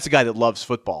oh, that's a guy that loves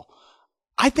football.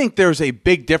 I think there's a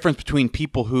big difference between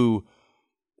people who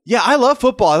I love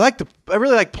football. I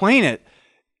really like playing it.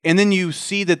 And then you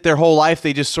see that their whole life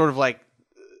they just sort of like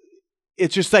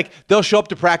it's just like they'll show up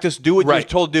to practice, do what you're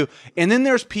told to do. And then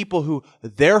there's people who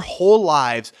their whole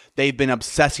lives, they've been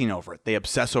obsessing over it. They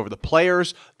obsess over the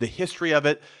players, the history of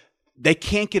it. They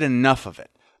can't get enough of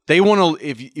it. They want to,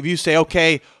 if you say,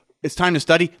 okay, it's time to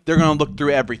study, they're going to look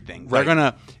through everything.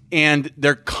 Right.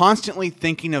 They're constantly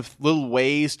thinking of little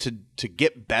ways to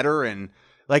get better. And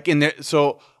like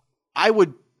so I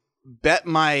would bet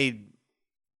my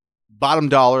bottom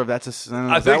dollar. That's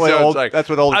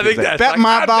what old kids say. Bet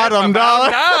my bottom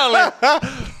dollar. I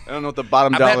don't know what the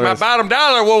bottom dollar is. I bet my bottom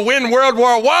dollar will win World War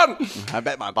I. I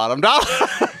bet my bottom dollar.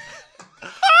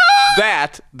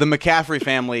 That the McCaffrey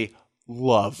family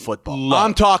love football.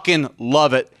 I'm talking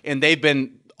love it. And they've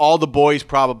been all the boys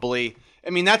probably. I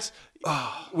mean, that's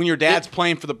when your dad's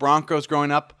playing for the Broncos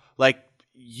growing up,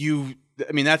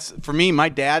 that's for me, my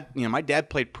dad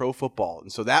played pro football.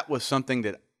 And so that was something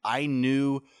that I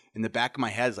knew in the back of my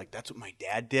head is like, that's what my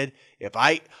dad did.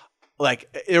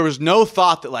 There was no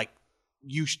thought that like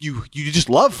you just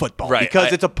love football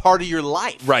because it's a part of your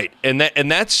life. Right. And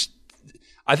that's,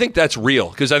 I think that's real.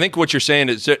 Cause I think what you're saying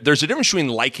is there's a difference between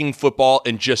liking football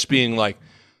and just being like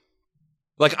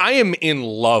I am in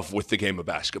love with the game of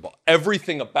basketball.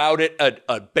 Everything about it,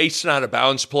 a base and out of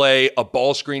bounds play, a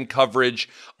ball screen coverage,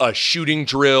 a shooting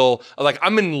drill. Like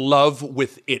I'm in love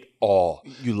with it all.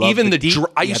 You love even the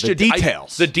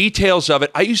details. The details of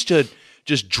it. I used to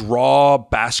just draw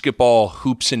basketball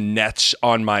hoops and nets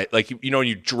on my when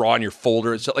you draw on your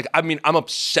folder and stuff. Like I'm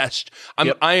obsessed.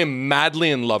 I am madly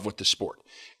in love with the sport.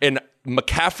 And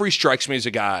McCaffrey strikes me as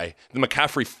a guy, the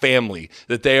McCaffrey family,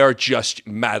 that they are just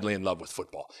madly in love with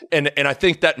football. And I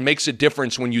think that makes a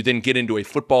difference when you then get into a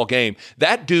football game.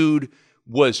 That dude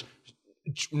was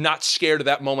not scared of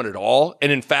that moment at all.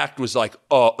 And in fact was like,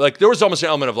 there was almost an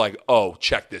element of like, oh,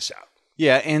 check this out.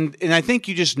 Yeah, and I think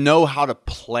you just know how to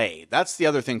play. That's the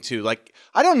other thing too. Like,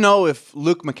 I don't know if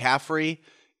Luke McCaffrey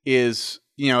is...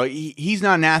 he's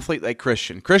not an athlete like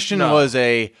Christian. Christian was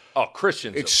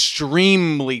Christian's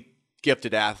extremely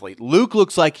gifted athlete. Luke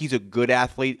looks like he's a good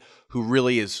athlete who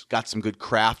really has got some good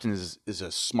craft and is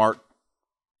a smart,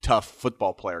 tough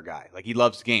football player guy. Like he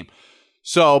loves the game.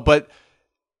 So, but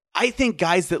I think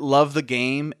guys that love the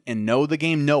game and know the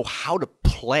game know how to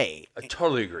play. I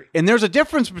totally agree. And there's a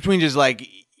difference between just like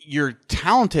you're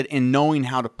talented in knowing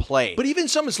how to play. But even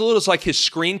something as little as like his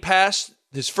screen pass,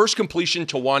 his first completion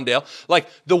to Wan'Dale, like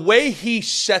the way he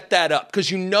set that up,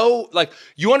 because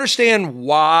you understand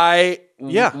why,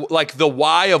 like the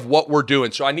why of what we're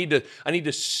doing. So I need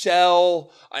to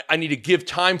sell, I need to give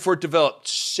time for it to develop,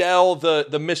 sell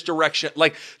the misdirection,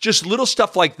 like just little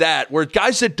stuff like that, where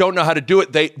guys that don't know how to do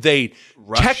it, they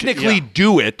technically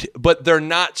do it, but they're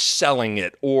not selling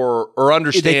it or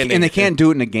understanding. And they can't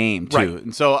do it in a game too. Right.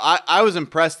 And so I was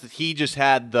impressed that he just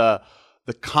had the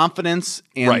confidence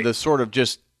and the sort of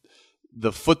just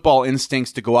the football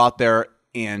instincts to go out there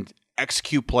and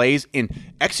execute plays and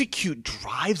execute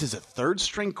drives as a third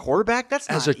string quarterback. That's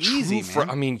not easy, man.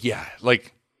 I mean,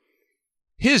 like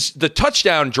the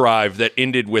touchdown drive that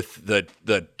ended with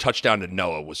the touchdown to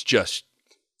Noah was just,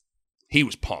 he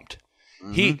was pumped.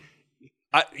 Mm-hmm.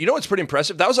 You know what's pretty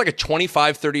impressive? That was like a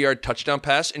 25, 30-yard touchdown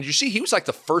pass. And you see, he was like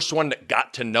the first one that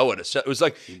got to Noah. It was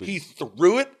like he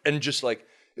threw it and just like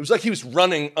It was like he was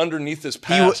running underneath his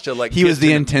pass to like. He was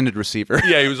the intended receiver.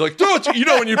 Yeah, he was like, throw it to,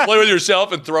 when you play with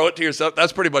yourself and throw it to yourself.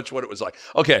 That's pretty much what it was like.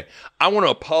 Okay, I want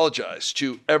to apologize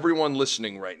to everyone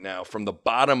listening right now from the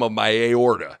bottom of my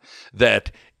aorta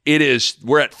that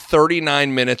we're at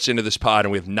 39 minutes into this pod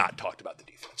and we have not talked about the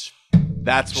defense.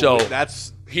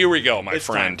 That's here we go, my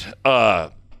friend.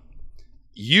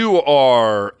 You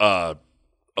are a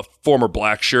former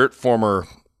black shirt, former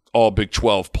all Big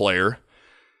 12 player.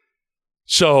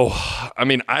 So,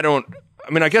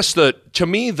 I guess to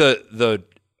me,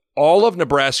 all of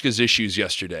Nebraska's issues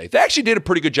yesterday, they actually did a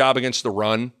pretty good job against the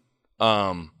run.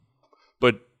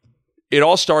 But it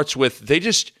all starts with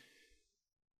Peyton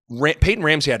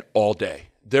Ramsey had all day.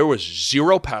 There was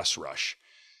zero pass rush.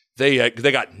 They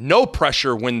got no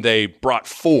pressure when they brought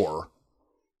 4.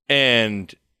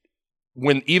 And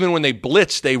even when they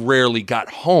blitzed, they rarely got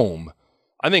home.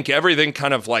 I think everything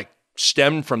kind of like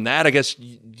stemmed from that. I guess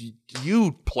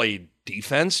you played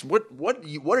defense. What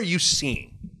are you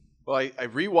seeing? Well, I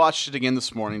rewatched it again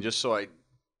this morning just so I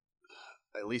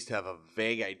at least have a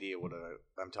vague idea what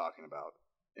I'm talking about.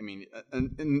 I mean,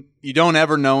 and you don't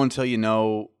ever know until you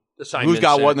know who's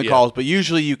got what in the calls, but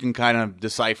usually you can kind of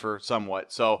decipher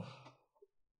somewhat. So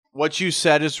what you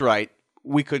said is right.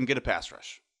 We couldn't get a pass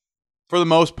rush. For the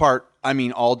most part,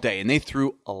 all day. And they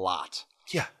threw a lot.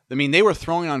 Yeah. They were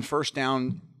throwing on first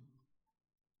down.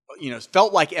 It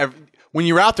felt like when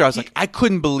you were out there, I was like, I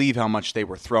couldn't believe how much they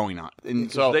were throwing on.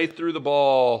 And so they threw the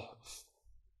ball.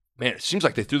 Man, it seems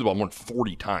like they threw the ball more than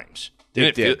 40 times.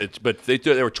 But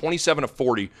they were 27 of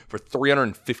 40 for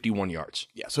 351 yards.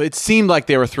 Yeah, so it seemed like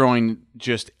they were throwing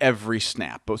just every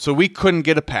snap. So we couldn't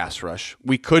get a pass rush.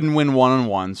 We couldn't win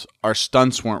one-on-ones. Our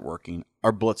stunts weren't working.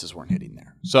 Our blitzes weren't hitting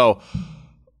there. So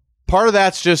part of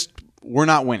that's just we're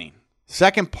not winning.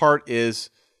 Second part is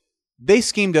they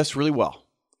schemed us really well.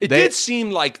 It did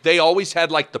seem like they always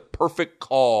had like the perfect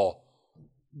call.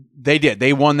 They did.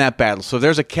 They won that battle. So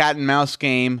there's a cat and mouse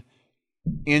game.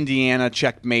 Indiana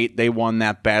checkmate. They won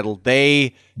that battle.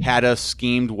 They had us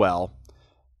schemed well.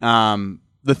 The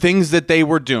things that they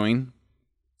were doing,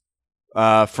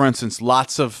 for instance,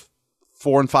 lots of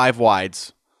 4 and 5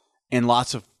 wides, and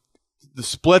the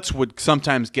splits would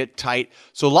sometimes get tight.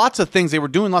 So lots of things they were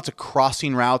doing, lots of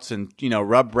crossing routes and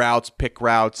rub routes, pick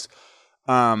routes.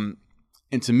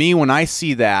 And to me, when I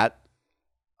see that,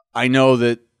 I know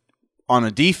that on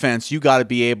a defense, you got to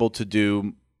be able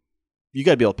to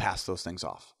pass those things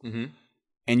off. Mm-hmm.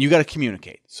 And you got to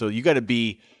communicate. So you got to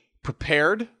be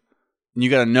prepared, and you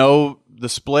got to know the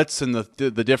splits and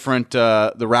the different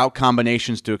the route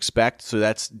combinations to expect. So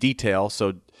that's detail. So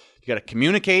you got to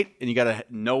communicate, and you got to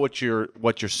know what you're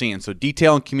seeing. So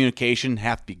detail and communication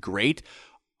have to be great.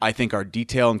 I think our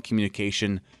detail and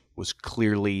communication was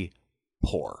clearly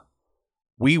poor.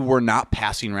 We were not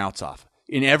passing routes off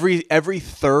in every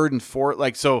third and fourth.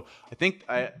 I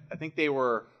think they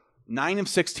were 9 of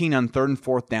 16 on third and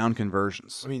fourth down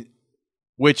conversions.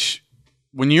 Which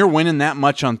when you're winning that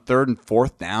much on third and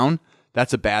fourth down,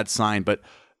 that's a bad sign. But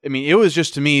it was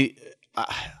just, to me,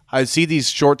 I see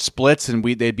these short splits and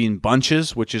they'd be in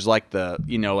bunches, which is like the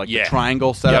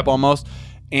triangle setup almost.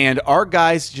 And our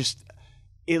guys just.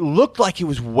 It looked like it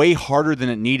was way harder than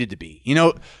it needed to be.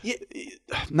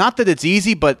 Not that it's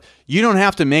easy, but you don't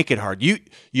have to make it hard. You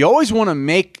always want to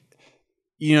make,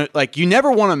 you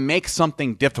never want to make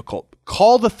something difficult.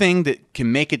 Call the thing that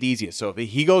can make it easiest. So if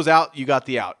he goes out, you got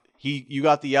the out. You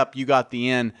got the up, you got the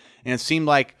in. And it seemed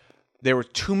like there were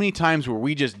too many times where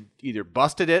we just either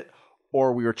busted it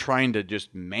or we were trying to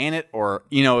just man it, or,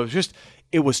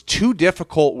 it was too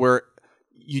difficult where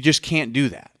you just can't do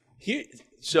that.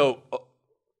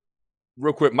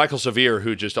 Real quick, Michael Severe,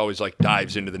 who just always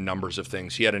dives into the numbers of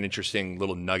things, he had an interesting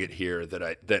little nugget here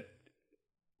that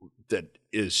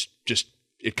is just,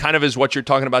 it kind of is what you're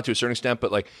talking about to a certain extent,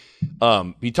 but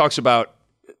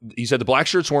he said the black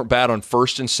shirts weren't bad on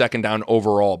first and second down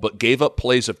overall, but gave up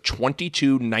plays of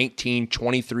 22, 19,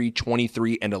 23,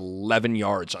 23, and 11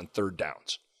 yards on third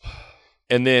downs.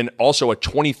 And then also a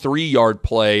 23-yard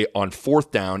play on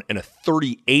fourth down and a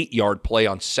 38-yard play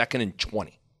on second and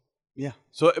 20. Yeah.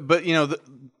 So, but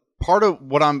part of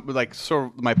what I'm sort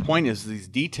of my point is these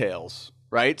details,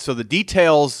 right? So the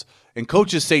details, and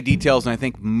coaches say details, and I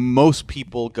think most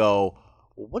people go,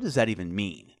 well, what does that even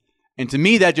mean? And to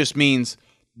me, that just means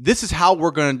this is how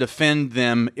we're going to defend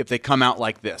them if they come out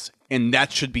like this. And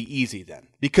that should be easy then,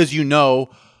 because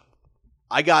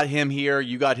I got him here,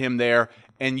 you got him there,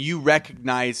 and you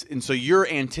recognize, and so you're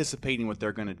anticipating what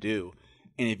they're going to do.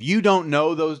 And if you don't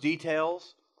know those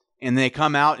details, and they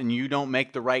come out and you don't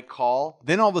make the right call,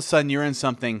 then all of a sudden you're in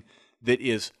something that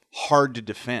is hard to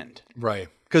defend. Right.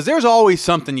 because there's always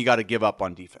something you got to give up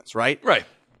on defense, right? Right.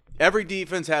 Every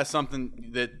defense has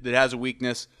something that has a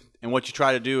weakness, and what you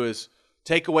try to do is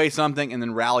take away something and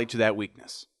then rally to that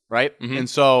weakness, right? Mm-hmm. And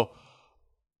so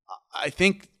I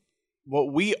think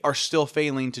what we are still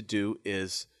failing to do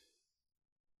is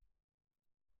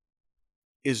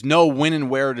know when and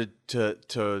where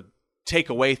to take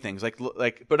away things like.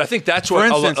 But I think that's what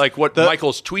instance,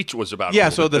 Michael's tweet was about. Yeah.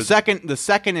 So the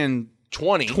second and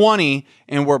 20,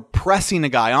 and we're pressing a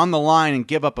guy on the line and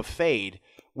give up a fade.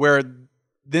 Where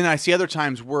then I see other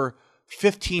times we're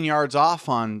 15 yards off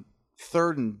on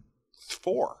 3rd and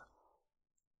 4.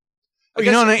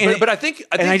 But I think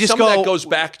some of that goes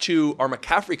back to our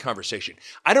McCaffrey conversation.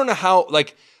 I don't know how,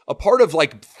 a part of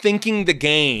thinking the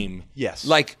game. Yes.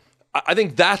 I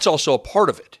think that's also a part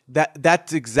of it.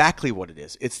 That's exactly what it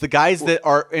is. It's the guys that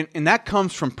are, and that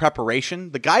comes from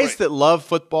preparation. The guys that love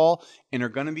football and are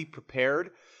going to be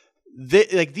prepared.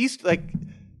 The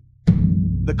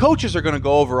coaches are going to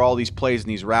go over all these plays and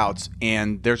these routes,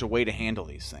 and there's a way to handle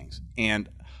these things. And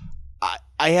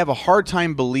I have a hard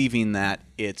time believing that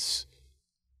it's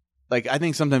I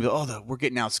think sometimes we're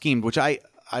getting out schemed, which I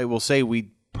will say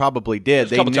we probably did.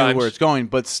 They knew where it's going,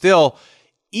 but still.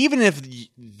 Even if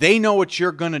they know what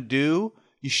you're going to do,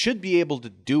 you should be able to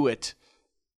do it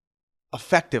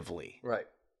effectively. Right.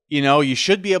 You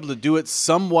should be able to do it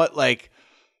somewhat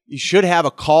you should have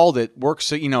a call that works.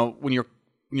 So, when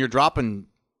you're dropping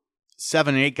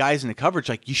 7 or 8 guys into coverage,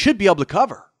 you should be able to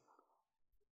cover.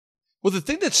 Well, the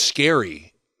thing that's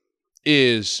scary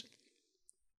is,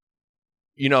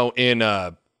 in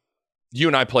you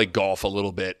and I play golf a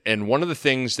little bit, and one of the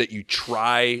things that you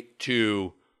try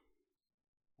to.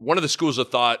 One of the schools of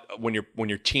thought when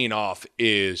you're teeing off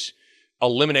is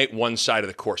eliminate one side of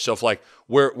the course. So if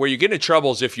where you get into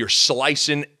trouble is if you're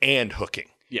slicing and hooking.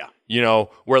 Yeah.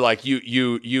 Where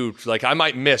you I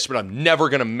might miss, but I'm never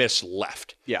gonna miss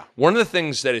left. Yeah. One of the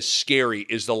things that is scary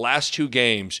is the last 2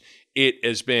 games, it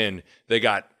has been they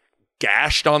got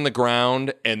gashed on the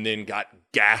ground and then got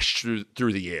gashed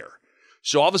through the air.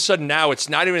 So all of a sudden now it's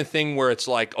not even a thing where it's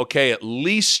okay, at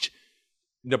least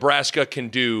Nebraska can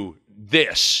do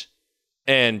this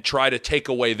and try to take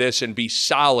away this and be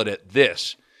solid at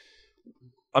this.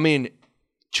 I mean,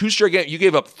 2 straight games, you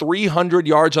gave up 300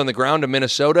 yards on the ground to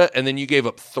Minnesota, and then you gave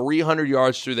up 300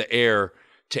 yards through the air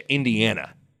to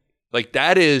Indiana. That's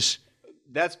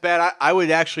bad. I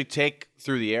would actually take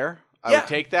through the air. I would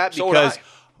take that because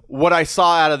what I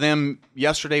saw out of them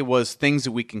yesterday was things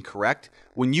that we can correct.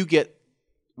 When you get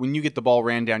the ball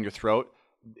ran down your throat,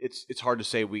 it's hard to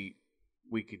say we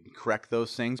could correct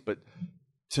those things, but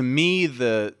to me,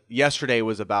 yesterday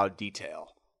was about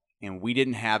detail, and we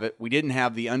didn't have it. We didn't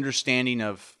have the understanding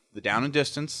of the down and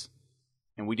distance,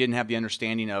 and we didn't have the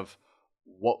understanding of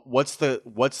what's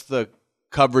the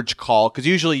coverage call, because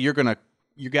usually you got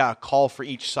a call for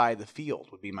each side of the field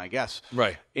would be my guess,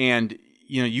 right? And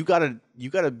you got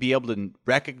to be able to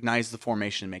recognize the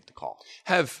formation and make the call.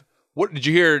 What did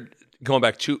you hear going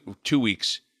back 2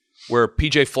 weeks where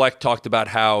PJ Fleck talked about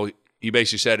how he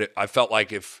basically said, I felt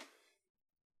like if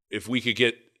we could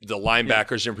get the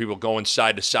linebackers and people going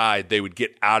side to side, they would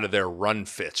get out of their run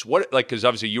fits. Because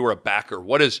obviously you were a backer.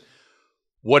 What is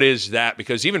that?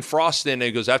 Because even Frost then,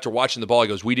 he goes, after watching the ball, he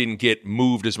goes, we didn't get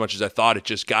moved as much as I thought. It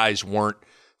just guys weren't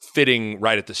fitting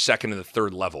right at the 2nd and the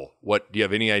 3rd level. Do you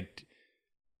have any idea?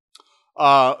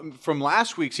 From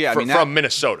last week's, from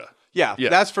Minnesota. Yeah,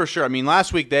 that's for sure. I mean,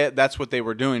 last week that's what they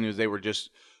were doing is we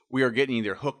were getting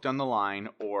either hooked on the line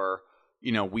or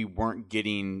we weren't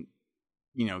getting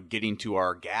to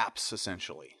our gaps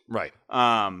essentially. Right.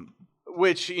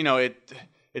 Which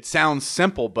it sounds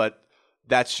simple, but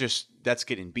that's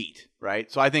getting beat,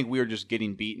 right? So I think we were just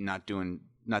getting beat and not doing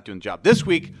the job. This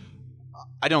week,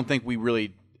 I don't think we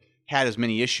really had as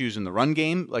many issues in the run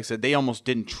game. Like I said, they almost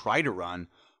didn't try to run,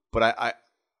 but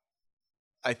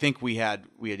I think we had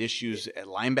issues at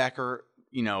linebacker,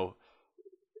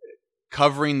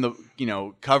 covering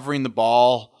the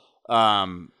ball.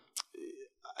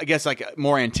 I guess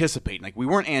more anticipating. We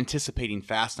weren't anticipating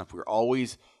fast enough. We were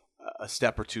always a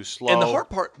step or two slow. And the hard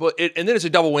part, and then it's a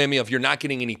double whammy of you're not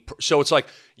getting any. So it's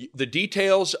the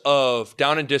details of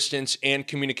down and distance and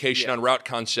communication on route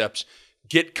concepts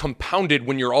get compounded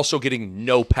when you're also getting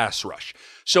no pass rush.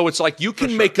 So it's you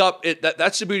can make up it.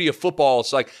 That's the beauty of football.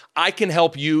 It's I can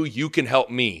help you, you can help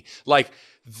me.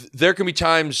 There can be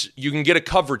times you can get a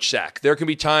coverage sack. There can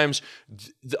be times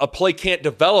a play can't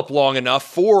develop long enough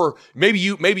for maybe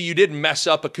you didn't mess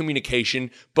up a communication,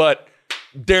 but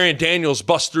Darian Daniels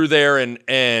bust through there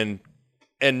and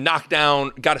knocked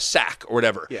down, got a sack or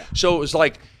whatever. Yeah. So it was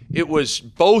it was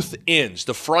both ends.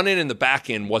 The front end and the back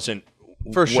end wasn't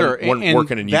for sure. And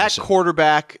working in that unison.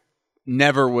 Quarterback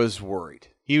never was worried.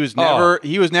 He was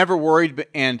never worried.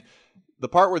 And the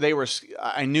part where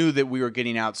I knew that we were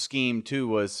getting out schemed too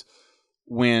was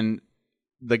when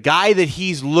the guy that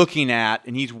he's looking at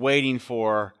and he's waiting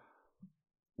for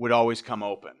would always come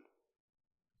open.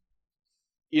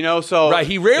 So right,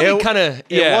 he rarely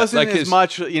it wasn't as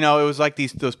much. It was like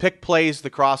those pick plays, the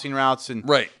crossing routes, and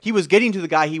right. He was getting to the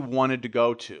guy he wanted to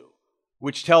go to,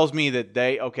 which tells me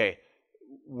that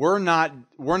we're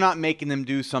not making them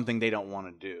do something they don't want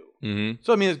to do. Mm-hmm.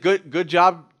 So it's good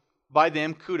job by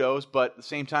them, kudos. But at the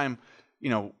same time,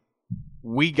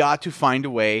 we got to find a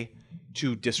way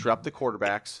to disrupt the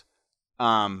quarterbacks,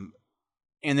 and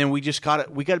then we got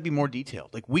to be more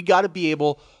detailed. Like we got to be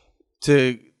able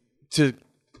to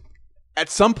at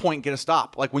some point get a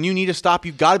stop. Like when you need a stop,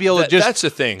 you got to be able to just that's the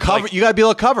thing. Cover. You got to be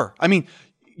able to cover. I mean,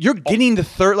 you're getting the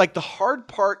third. Like the hard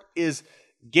part is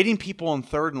getting people in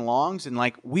third and longs, and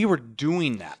like we were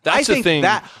doing that. That's the thing.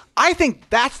 I think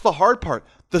that's the hard part.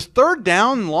 The third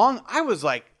down and long, I always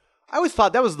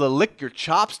thought that was the lick your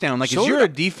chops down. Like as you're a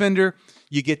defender,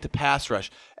 you get to pass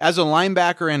rush. As a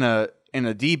linebacker and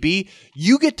a DB,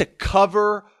 you get to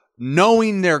cover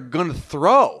knowing they're gonna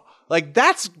throw. Like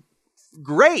that's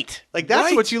great. Like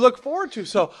that's what you look forward to.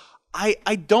 So I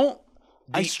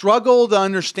struggle to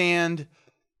understand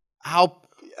how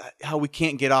we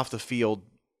can't get off the field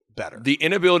better. The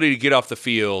inability to get off the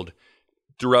field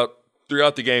throughout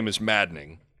the game is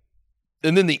maddening.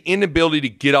 And then the inability to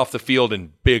get off the field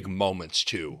in big moments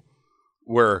too,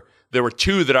 where there were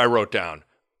two that I wrote down.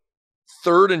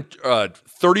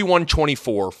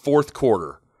 31-24, fourth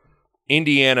quarter.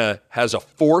 Indiana has a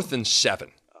 4th and 7.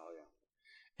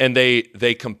 And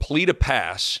they complete a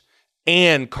pass,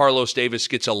 and Carlos Davis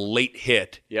gets a late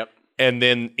hit. Yep. And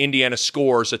then Indiana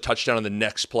scores a touchdown on the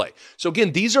next play. So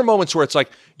again, these are moments where it's like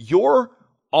you're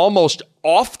almost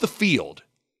off the field,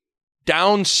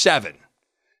 down 7,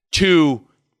 to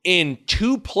in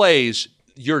 2 plays,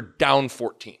 you're down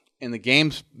 14. And the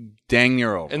game's dang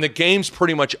near over. And the game's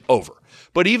pretty much over.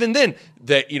 But even then,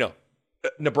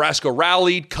 Nebraska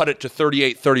rallied, cut it to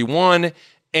 38-31,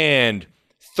 and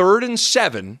 3rd and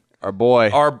 7. Our boy,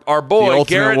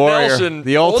 Garrett Nelson,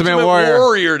 the ultimate warrior,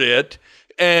 warriored it,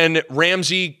 and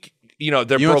Ramsey,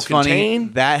 they're broke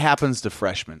contained. That happens to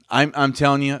freshmen. I'm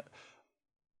telling you,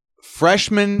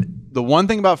 freshmen. The one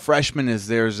thing about freshmen is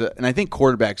and I think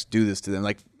quarterbacks do this to them.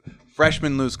 Like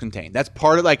freshmen lose contain. That's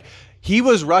part of he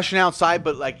was rushing outside,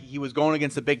 but like he was going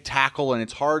against a big tackle, and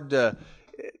it's hard to.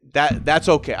 That's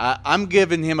okay. I'm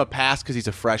giving him a pass because he's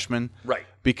a freshman, right?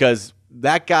 Because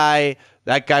that guy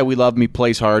we love him. He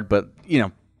plays hard, but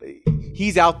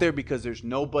he's out there because there's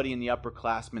nobody in the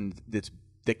upperclassmen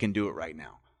that can do it right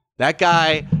now. That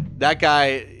guy,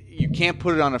 you can't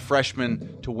put it on a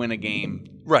freshman to win a game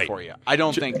for you. I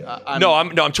don't think.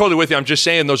 I'm totally with you. I'm just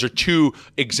saying those are 2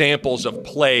 examples of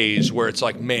plays where it's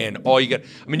like, man,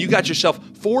 you got yourself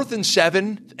 4th and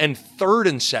 7 and 3rd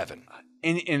and 7.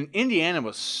 And Indiana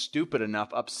was stupid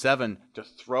enough up 7 to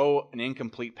throw an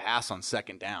incomplete pass on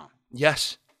 2nd down.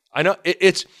 Yes, I know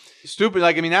it's stupid.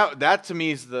 Like that to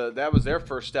me that was their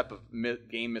first step of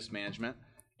game mismanagement,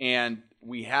 and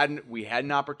we had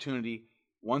an opportunity.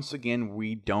 Once again,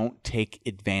 we don't take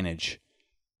advantage.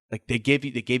 Like they gave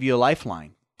you a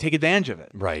lifeline. Take advantage of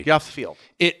it. Right. Get off the field.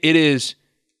 It's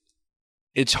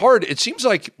hard. It seems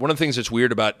like one of the things that's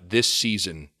weird about this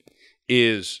season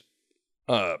is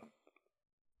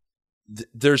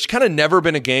there's kind of never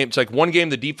been a game. It's like one game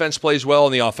the defense plays well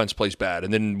and the offense plays bad,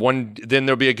 and then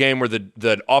there'll be a game where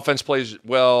the offense plays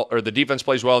well or the defense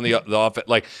plays well and the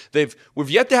offense we've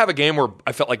yet to have a game where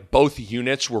I felt like both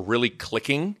units were really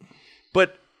clicking.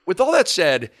 But with all that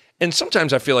said, and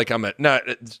sometimes I feel like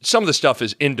some of the stuff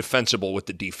is indefensible with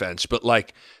the defense, but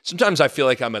like sometimes I feel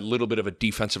like I'm a little bit of a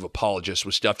defensive apologist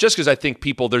with stuff just because I think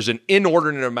there's an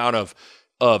inordinate amount of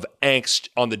angst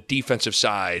on the defensive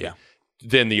side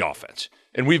than the offense.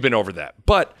 And we've been over that.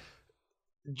 But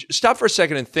stop for a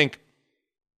second and think,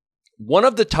 one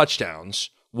of the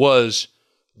touchdowns was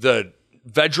the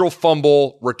Vedral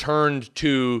fumble returned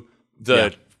to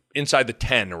the inside the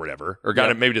 10 or whatever, or got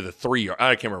it maybe to the 3, or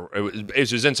I can't remember.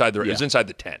 It was inside the it was inside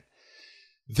the 10.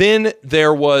 Then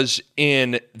there was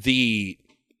a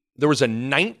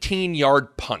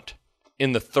 19-yard punt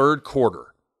in the 3rd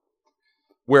quarter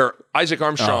where Isaac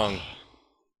Armstrong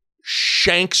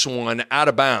shanks one out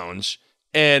of bounds,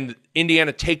 and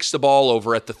Indiana takes the ball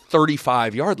over at the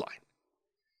 35-yard line.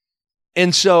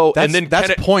 And so,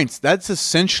 that's points. That's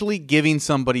essentially giving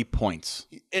somebody points.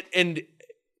 And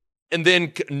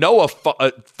then Noah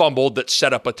fumbled that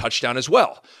set up a touchdown as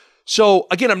well. So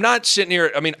again, I'm not sitting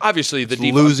here. I mean, obviously the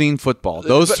defense, losing football.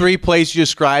 Those 3 plays you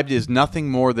described is nothing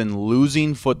more than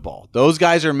losing football. Those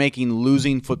guys are making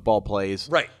losing football plays,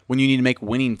 right, when you need to make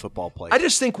winning football plays. I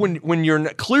just think when you're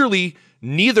clearly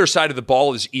neither side of the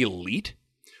ball is elite.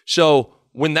 So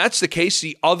when that's the case,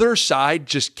 the other side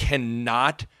just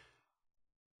cannot.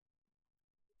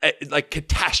 Like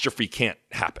catastrophe can't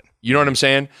happen. You know what I'm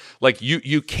saying? Like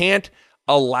you can't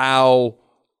allow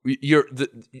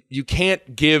you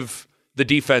can't give the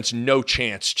defense no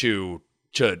chance to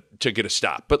get a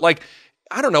stop. But like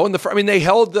I don't know. They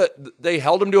held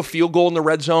them to a field goal in the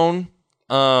red zone.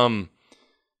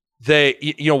 They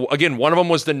again, one of them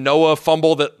was the Noah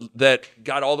fumble that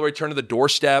got all the way turned to the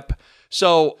doorstep.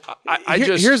 So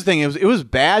here's the thing: it was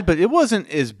bad, but it wasn't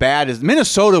as bad as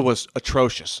Minnesota was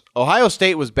atrocious. Ohio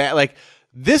State was bad. Like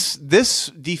this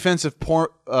defensive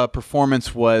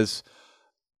performance was.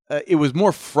 It was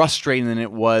more frustrating than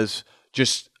it was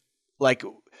just like.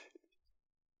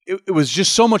 It was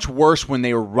just so much worse when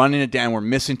they were running it down. We're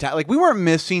missing like we weren't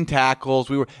missing tackles.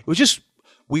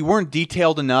 We weren't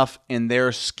detailed enough in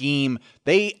their scheme.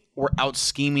 They were out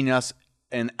scheming us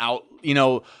and out.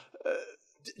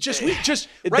 That's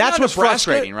what's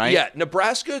frustrating, right? Yeah,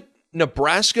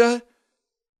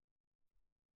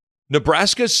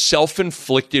 Nebraska's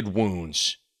self-inflicted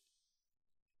wounds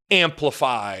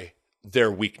amplify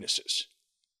their weaknesses.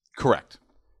 Correct.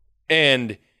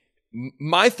 And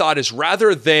my thought is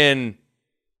rather than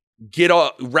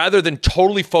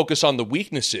totally focus on the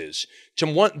weaknesses,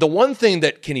 the one thing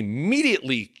that can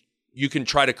immediately you can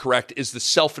try to correct is the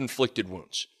self-inflicted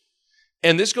wounds.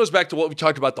 And this goes back to what we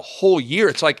talked about the whole year.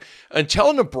 It's like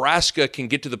until Nebraska can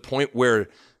get to the point where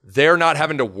they're not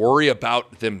having to worry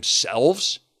about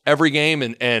themselves every game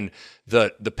and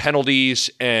the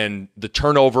penalties and the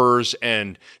turnovers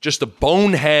and just the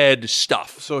bonehead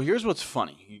stuff. So here's what's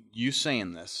funny. You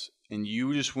saying this, and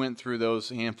you just went through those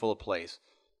handful of plays.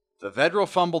 The Vedra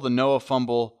fumble, the Noah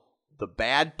fumble, the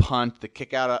bad punt, the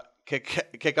kickoff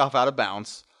out of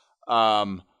bounds.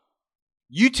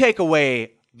 You take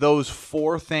away those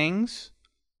 4 things,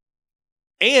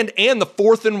 and the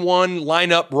 4th and 1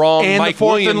 lineup wrong. And Mike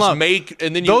Williams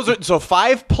and then those are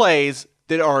 5 plays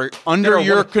that are under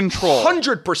your control.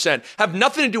 100% have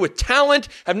nothing to do with talent.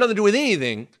 Have nothing to do with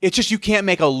anything. It's just you can't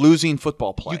make a losing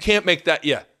football play. You can't make that.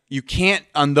 Yeah, you can't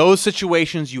on those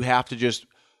situations. You have to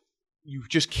you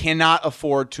just cannot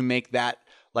afford to make that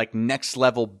like next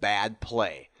level bad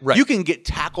play. Right. You can get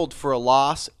tackled for a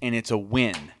loss and it's a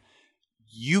win.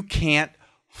 You can't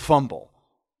fumble.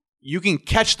 You can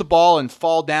catch the ball and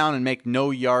fall down and make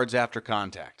no yards after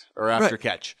contact or after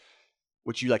catch,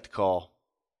 which you like to call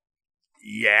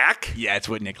yak. Yeah, it's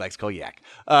what Nick likes to call yak.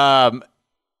 And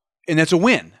that's a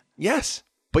win. Yes.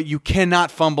 But you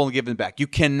cannot fumble and give it back. You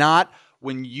cannot,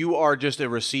 when you are just a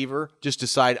receiver, just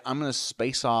decide I'm going to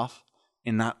space off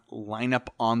and not line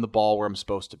up on the ball where I'm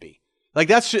supposed to be. Like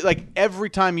that's just, like every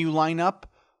time you line up,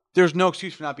 there's no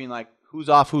excuse for not being like, who's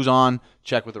off, who's on,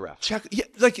 check with the ref. Check. Yeah,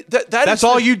 like that's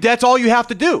all you have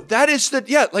to do. That is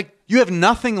you have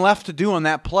nothing left to do on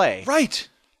that play. Right.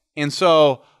 And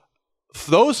so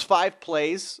those 5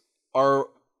 plays are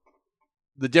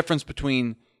the difference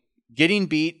between getting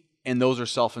beat and those are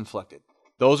self-inflicted.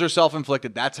 Those are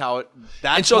self-inflicted. That's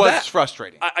what's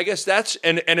frustrating. I guess that's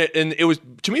and it was,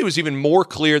 to me, it was even more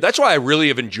clear. That's why I really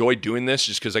have enjoyed doing this,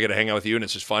 just because I get to hang out with you and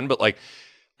it's just fun. But like,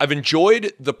 I've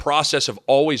enjoyed the process of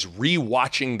always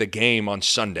rewatching the game on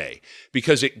Sunday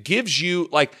because it gives you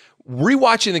like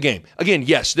rewatching the game. Again,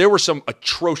 yes, there were some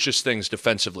atrocious things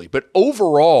defensively, but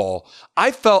overall,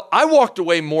 I walked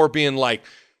away more being like,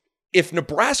 if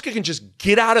Nebraska can just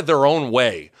get out of their own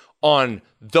way on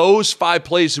those 5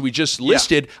 plays that we just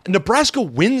listed, Nebraska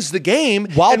wins the game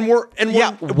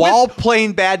while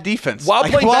playing bad defense. While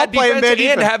playing bad defense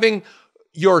and having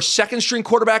your second string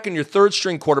quarterback and your third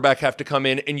string quarterback have to come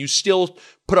in and you still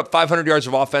put up 500 yards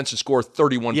of offense and score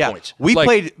 31 points. We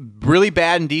played really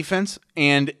bad in defense,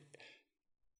 and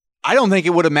I don't think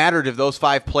it would have mattered if those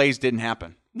 5 plays didn't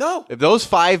happen. No. If those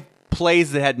 5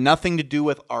 plays that had nothing to do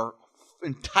with our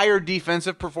entire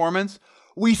defensive performance,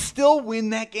 we still win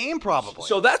that game probably.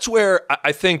 So that's where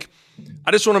I think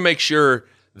I just want to make sure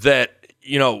that,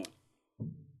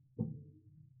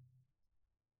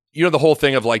 the whole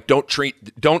thing of like, don't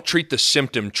treat the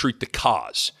symptom, treat the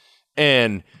cause.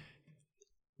 And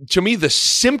to me, the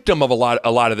symptom of a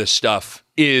lot of this stuff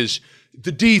is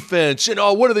the defense and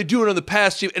what are they doing on the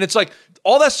pass team? And it's like,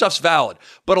 all that stuff's valid.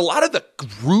 But a lot of the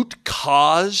root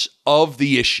cause of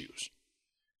the issues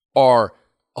are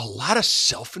a lot of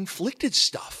self-inflicted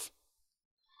stuff.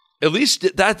 At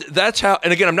least that's how.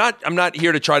 And again, I'm not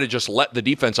here to try to just let the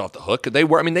defense off the hook. They've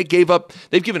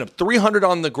given up 300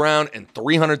 on the ground and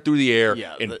 300 through the air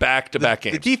in back-to-back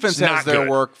games. The defense has their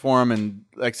work for them, and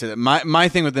like I said, my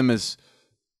thing with them is,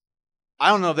 I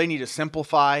don't know if they need to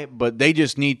simplify, but they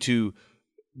just need to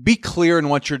be clear in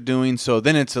what you're doing. So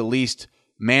then it's at least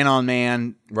man on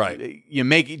man. Right.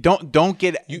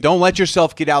 Don't let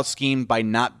yourself get out schemed by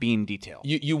not being detailed.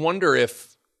 You wonder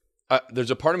if there's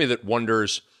a part of me that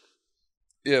wonders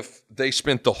if they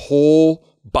spent the whole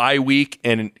bye week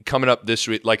and coming up this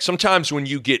week, like sometimes when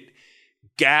you get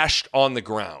gashed on the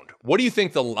ground, what do you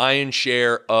think the lion's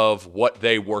share of what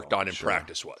they worked on in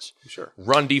practice was? Sure.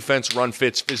 Run defense, run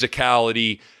fits,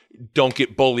 physicality, don't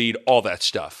get bullied, all that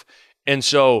stuff. And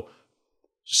so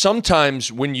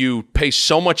sometimes when you pay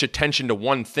so much attention to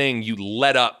one thing, you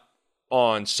let up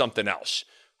on something else,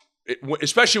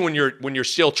 especially when you're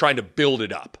still trying to build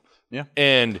it up. Yeah.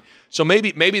 And so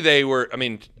maybe they were, I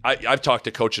mean, I've talked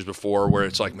to coaches before where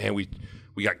it's like, man, we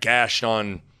got gashed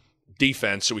on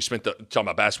defense. So talking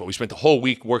about basketball, we spent the whole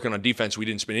week working on defense. We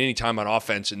didn't spend any time on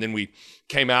offense. And then we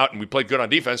came out and we played good on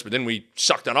defense, but then we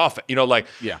sucked on offense,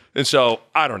 yeah. And so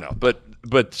I don't know, but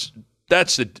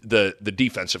that's the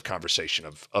defensive conversation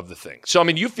of the thing. So, I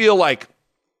mean, you feel like,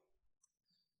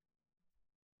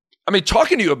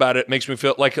 talking to you about it makes me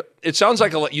feel like it sounds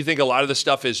like you think a lot of the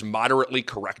stuff is moderately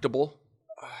correctable.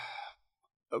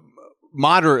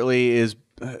 Moderately is,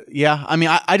 yeah.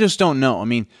 I just don't know.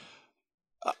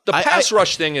 The pass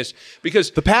rush thing is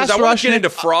because the pass rush. I want to get into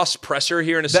Frost's presser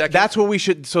here in a second. That's what we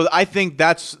should. So I think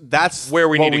that's where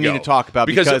we need to talk about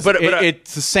because but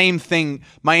it's the same thing.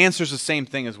 My answer is the same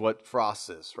thing as what Frost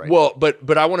is, right? Well,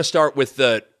 but I want to start with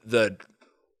the.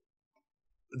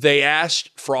 They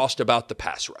asked Frost about the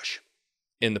pass rush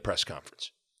in the press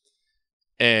conference,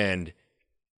 and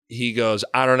he goes,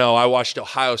 "I don't know. I watched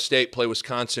Ohio State play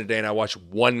Wisconsin today, and I watched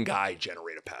one guy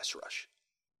generate a pass rush,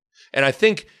 and I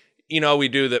think." We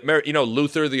do that.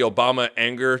 Luther, the Obama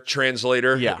anger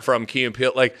translator from Key and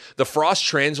Peele. Like the Frost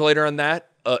translator on that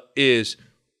is,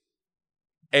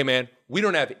 hey man, we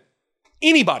don't have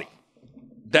anybody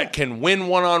that can win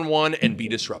one-on-one and be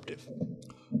disruptive.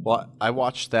 Well, I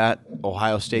watched that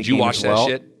Ohio State Did you game watch as that well,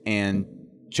 shit? And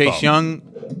Chase Young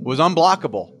was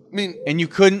unblockable. And you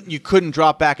couldn't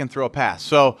drop back and throw a pass.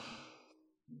 So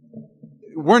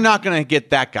we're not going to get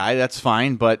that guy. That's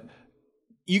fine, but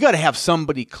you got to have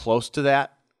somebody close to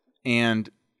that. And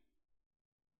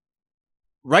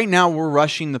right now we're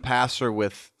rushing the passer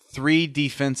with 3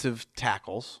 defensive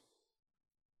tackles.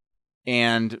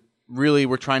 And really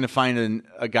we're trying to find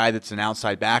a guy that's an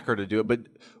outside backer to do it. But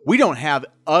we don't have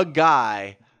a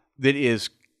guy that is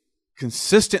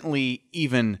consistently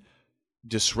even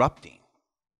disrupting.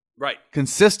 Right.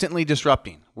 Consistently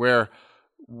disrupting. Where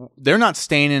they're not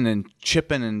staying in and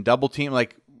chipping and double team.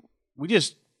 Like we're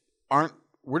just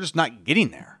not getting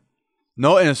there.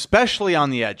 No, and especially on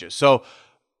the edges. So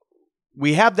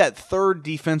we have that third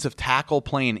defensive tackle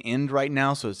playing end right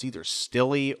now. So it's either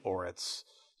Stille or it's,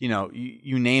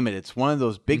 you name it. It's one of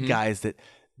those big guys that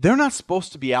they're not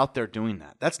supposed to be out there doing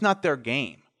that. That's not their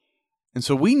game. And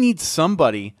so we need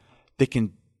somebody that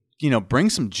can, bring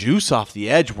some juice off the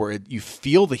edge where you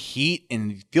feel the heat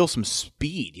and you feel some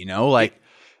speed,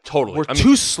 Totally. We're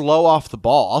too slow off the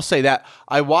ball. I'll say that.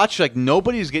 I watch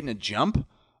nobody's getting a jump.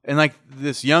 And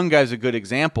this young guy's a good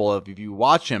example of if you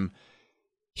watch him,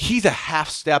 he's a half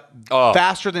step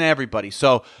faster than everybody.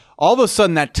 So all of a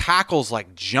sudden that tackle's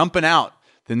jumping out.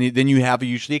 Then you have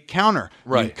usually a counter.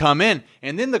 Right. You come in.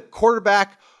 And then the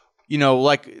quarterback,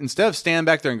 instead of standing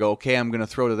back there and go, okay, I'm going to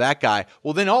throw to that guy.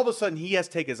 Well, then all of a sudden he has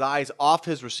to take his eyes off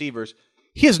his receivers.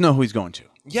 He doesn't know who he's going to.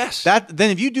 Yes.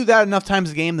 Then if you do that enough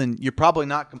times a game, then you're probably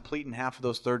not completing half of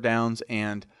those third downs.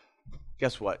 And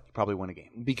guess what? You probably win a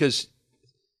game. Because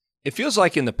it feels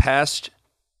like in the past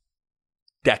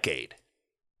decade,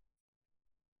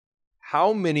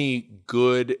 how many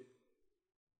good...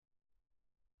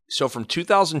 So from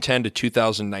 2010 to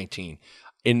 2019,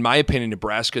 in my opinion,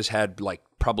 Nebraska's had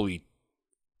probably...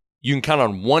 You can count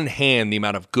on one hand the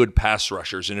amount of good pass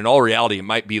rushers. And in all reality, it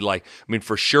might be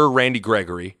for sure, Randy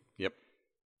Gregory. Yep.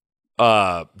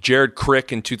 Jared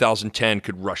Crick in 2010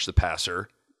 could rush the passer.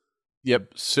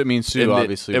 Yep. Sue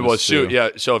obviously. It was Sue. Yeah.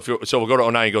 So we'll go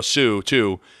to 09 and go Sue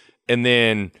too. And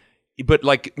then, but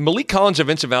Malik Collins and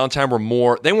Vincent Valentine were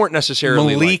more, they weren't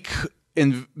necessarily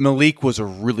Malik was a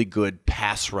really good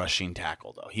pass rushing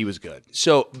tackle though. He was good.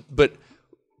 So, but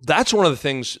that's one of the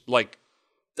things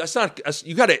that's not,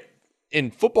 you got to, in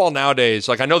football nowadays,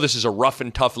 I know this is a rough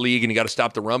and tough league and you got to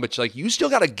stop the run, but you still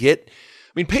got to get,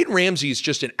 Peyton Ramsey is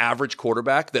just an average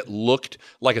quarterback that looked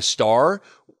like a star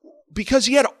because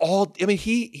he had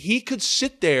he could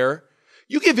sit there.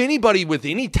 You give anybody with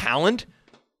any talent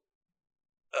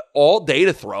all day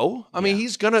to throw. I mean,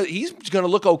 he's gonna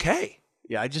look okay.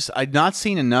 Yeah, I've not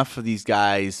seen enough of these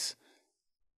guys.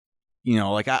 You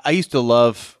know, like I used to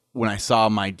love when I saw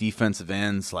my defensive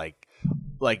ends,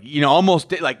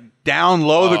 almost like down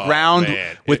low the ground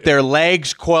with their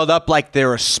legs coiled up like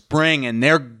they're a spring, and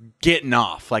they're getting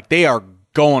off, like they are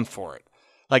going for it.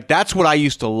 Like that's what I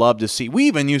used to love to see. We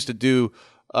even used to do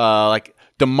like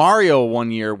DeMario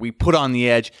one year. We put on the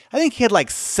edge. I think he had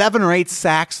like 7 or 8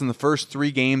 sacks in the first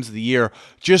 3 games of the year,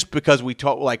 just because we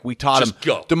taught him,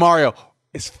 go. DeMario,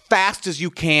 as fast as you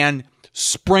can,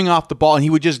 spring off the ball, and he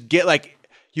would just get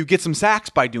you get some sacks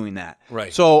by doing that.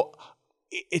 Right. So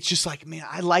it's just like, man,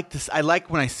 I like this. I like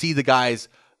when I see the guys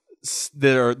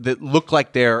that look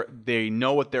like they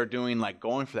know what they're doing, like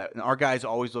going for that. And our guys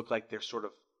always look like they're sort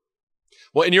of.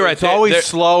 Well, and you're right. It's always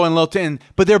slow and little,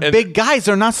 but they're big guys.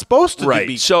 They're not supposed to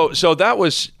be. So that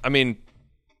was. I mean,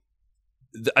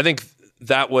 I think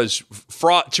that was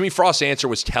to me. Frost's answer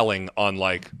was telling on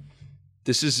like,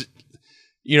 this is,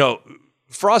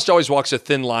 Frost always walks a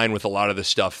thin line with a lot of the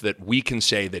stuff that we can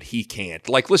say that he can't.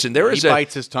 Like, listen, he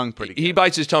bites his tongue pretty good. He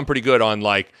bites his tongue pretty good on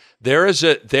like there is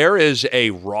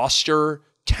a roster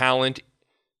talent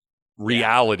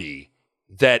reality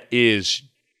that is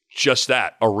just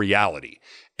that, a reality.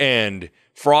 And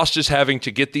Frost is having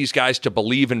to get these guys to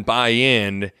believe and buy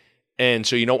in, and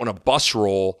so you don't want to bus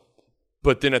roll,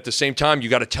 but then at the same time you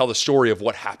got to tell the story of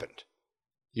what happened.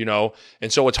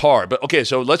 And so it's hard. But okay,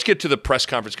 so let's get to the press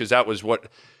conference, because that was what.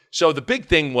 So the big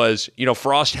thing was,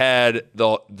 Frost had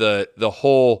the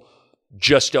whole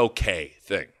just okay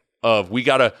thing of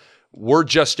we're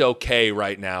just okay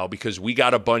right now because we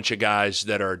got a bunch of guys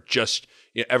that are just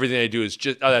everything they do is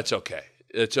just that's okay.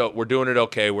 We're doing it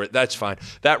okay. That's fine.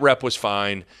 That rep was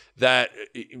fine. That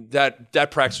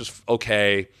practice was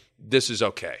okay. This is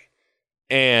okay.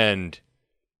 And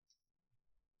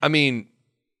I mean,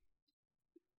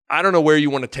 I don't know where you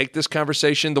want to take this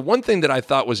conversation. The one thing that I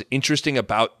thought was interesting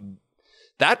about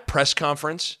that press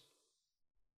conference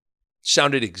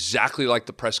sounded exactly like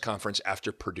the press conference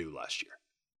after Purdue last year,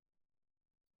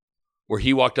 where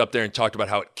he walked up there and talked about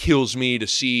how it kills me to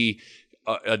see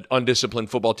an undisciplined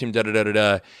football team,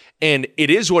 da-da-da-da-da. And it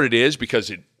is what it is, because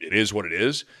it is what it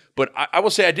is. But I will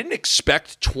say I didn't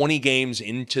expect 20 games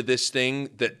into this thing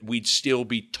that we'd still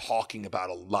be talking about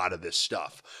a lot of this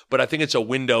stuff. But I think it's a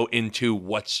window into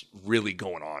what's really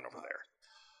going on over there.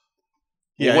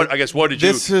 Yeah, what did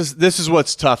you... This is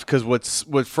what's tough, because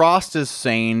what Frost is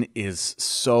saying is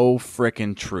so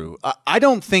freaking true. I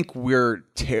don't think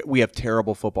we have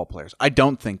terrible football players. I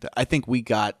don't think that. I think we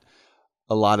got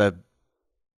a lot of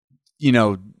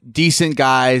decent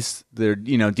guys. They're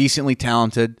decently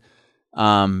talented.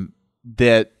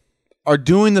 That are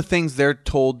doing the things they're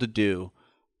told to do,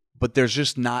 but there's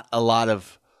just not a lot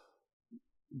of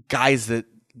guys that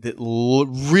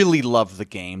really love the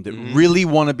game, that really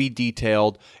want to be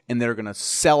detailed, and they're going to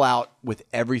sell out with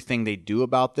everything they do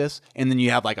about this. And then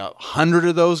you have like 100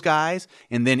 of those guys,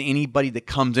 and then anybody that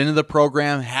comes into the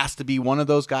program has to be one of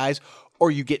those guys,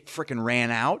 or you get freaking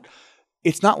ran out.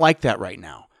 It's not like that right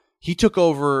now. He took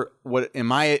over what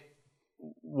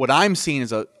I'm seeing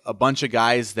is a bunch of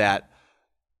guys that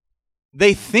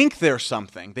they think they're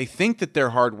something. They think that they're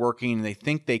hardworking and they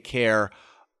think they care.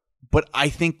 But I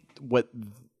think what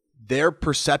their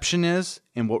perception is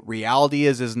and what reality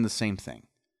isn't the same thing.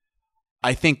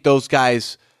 I think those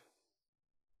guys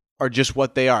are just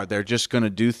what they are. They're just going to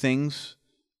do things.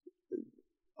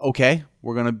 Okay,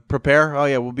 we're going to prepare. Oh,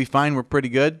 yeah, we'll be fine. We're pretty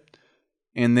good.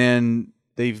 And then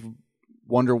they've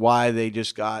wonder why they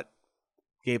just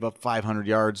gave up 500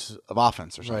 yards of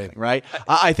offense or something, right?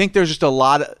 I think there's just a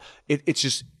lot of it's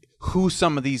just who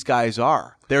some of these guys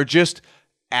are. They're just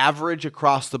average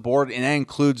across the board, and that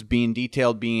includes being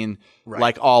detailed, being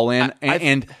like all in.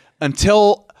 And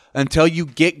until you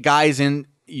get guys in,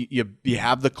 you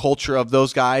have the culture of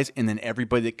those guys, and then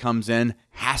everybody that comes in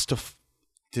has to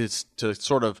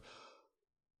sort of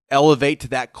elevate to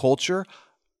that culture.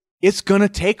 It's gonna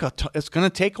take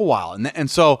a while, and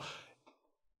so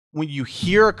when you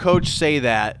hear a coach say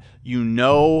that,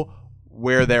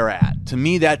 where they're at. To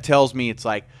me, that tells me it's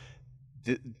like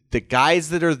the guys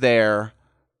that are there.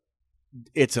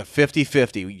 It's a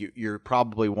 50-50. You're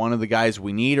probably one of the guys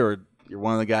we need, or you're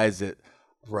one of the guys that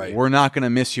we're not going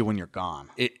to miss you when you're gone.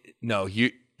 It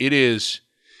is,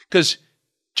 because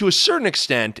to a certain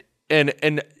extent,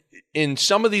 and in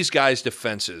some of these guys'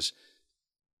 defenses.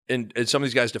 In some of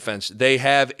these guys' defense, they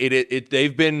have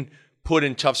they've been put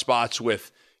in tough spots with,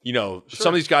 some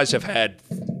of these guys have had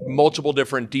multiple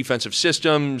different defensive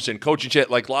systems and coaching shit.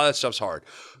 Like, a lot of that stuff's hard.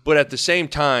 But at the same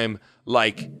time,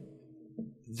 like,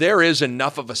 there is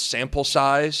enough of a sample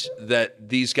size that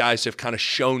these guys have kind of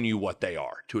shown you what they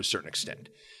are to a certain extent.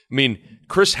 I mean,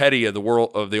 Chris Heddy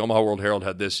of the Omaha World Herald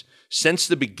had this: since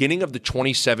the beginning of the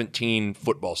 2017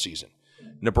 football season,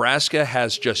 Nebraska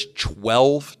has just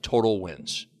 12 total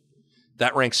wins.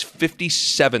 That ranks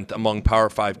 57th among Power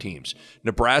 5 teams.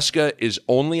 Nebraska is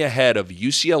only ahead of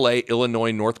UCLA,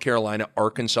 Illinois, North Carolina,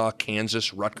 Arkansas,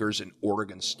 Kansas, Rutgers, and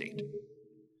Oregon State.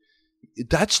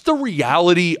 That's the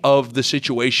reality of the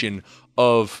situation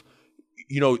of,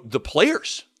 the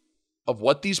players, of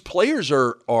what these players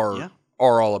are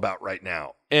all about right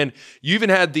now. And you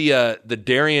even had the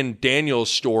Darian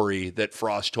Daniels story that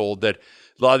Frost told, that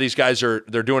a lot of these guys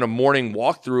they're doing a morning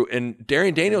walkthrough, and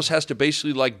Darian Daniels has to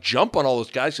basically like jump on all those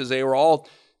guys because they were all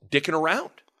dicking around.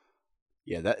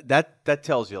 Yeah, that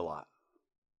tells you a lot.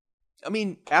 I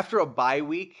mean, after a bye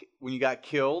week when you got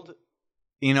killed,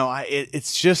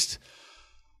 it's just,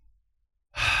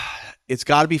 it's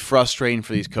got to be frustrating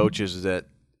for these coaches that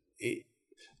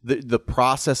the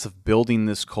process of building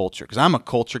this culture, because I'm a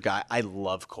culture guy. I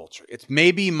love culture. It's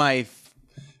maybe my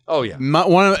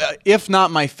one of, if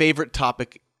not my favorite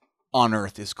topic on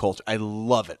earth is culture. I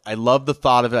love it. I love the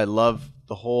thought of it. I love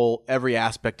the whole, every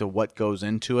aspect of what goes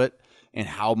into it and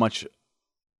how much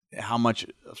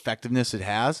effectiveness it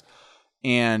has.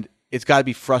 And it's got to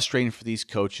be frustrating for these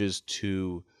coaches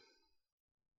to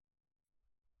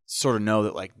sort of know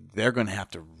that, like, they're going to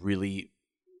have to really,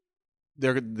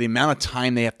 the amount of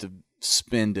time they have to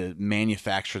spend to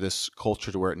manufacture this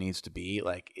culture to where it needs to be,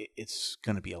 like, it's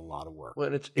going to be a lot of work.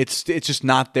 Well, it's just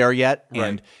not there yet, right.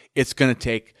 And it's going to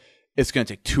take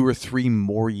 2 or 3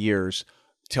 more years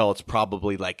till it's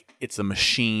probably like it's a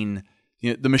machine.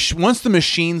 Once the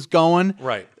machine's going,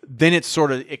 right, then it's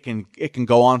sort of it can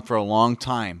go on for a long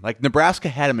time. Like, Nebraska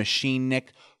had a machine,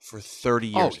 Nick, for 30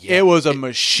 years. Oh, yeah. It was a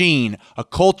machine, a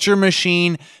culture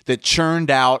machine that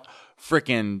churned out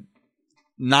freaking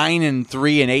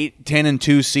 9-3 and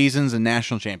 10-2 seasons and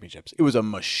national championships. It was a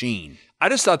machine. I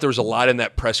just thought there was a lot in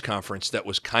that press conference that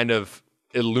was kind of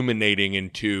illuminating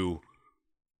into,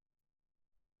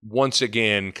 once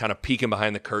again, kind of peeking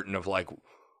behind the curtain of like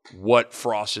what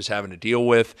Frost is having to deal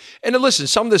with. And then listen,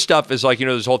 some of this stuff is like,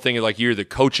 this whole thing of like you're either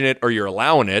coaching it or you're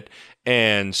allowing it.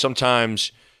 And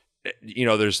sometimes,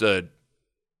 there's the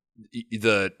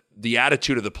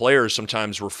attitude of the players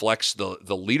sometimes reflects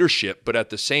the leadership, but at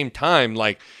the same time,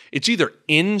 like, it's either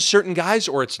in certain guys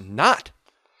or it's not.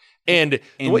 And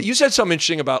what you said something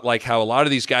interesting about like how a lot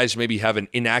of these guys maybe have an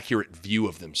inaccurate view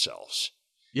of themselves.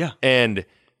 Yeah. And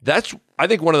that's, I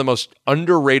think, one of the most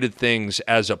underrated things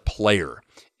as a player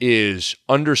is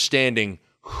understanding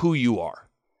who you are.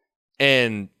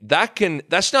 And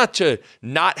that's not to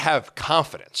not have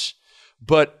confidence,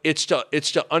 but it's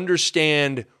to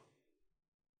understand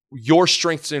your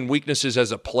strengths and weaknesses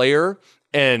as a player,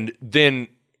 and then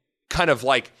kind of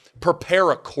like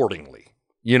prepare accordingly.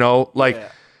 Yeah.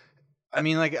 I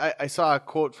mean, like, I saw a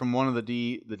quote from one of the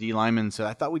D linemen said,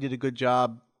 "I thought we did a good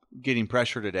job getting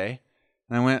pressure today,"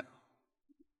 and I went,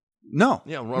 "No,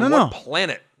 yeah, no, what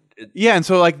planet?" Yeah, and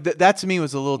so like that to me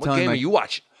was a little what telling. Game like, are you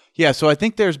watching? Yeah, so I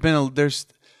think there's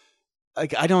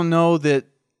like, I don't know that,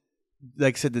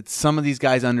 like I said, that some of these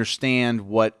guys understand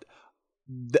what.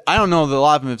 I don't know that a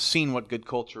lot of them have seen what good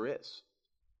culture is.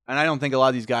 And I don't think a lot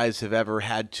of these guys have ever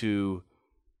had to,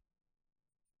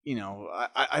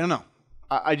 I don't know.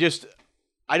 I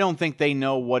don't think they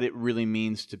know what it really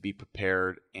means to be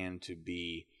prepared and to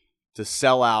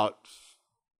sell out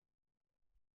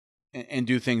and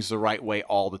do things the right way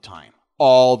all the time.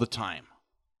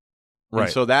 Right.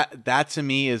 And so that to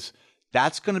me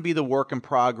that's going to be the work in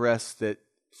progress that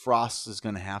Frost is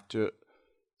going to have to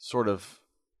sort of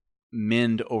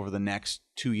mend over the next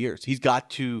 2 years. You got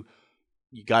to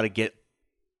get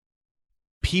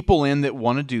people in that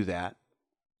want to do that.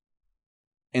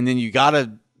 And then you got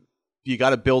to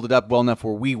build it up well enough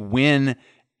where we win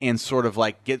and sort of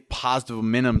like get positive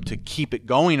momentum to keep it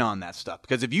going on that stuff.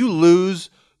 Because if you lose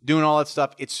doing all that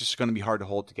stuff, it's just going to be hard to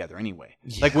hold together anyway.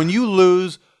 Yeah. Like, when you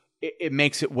lose, it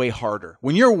makes it way harder.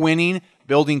 When you're winning,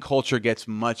 building culture gets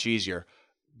much easier.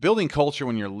 Building culture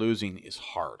when you're losing is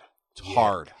hard. It's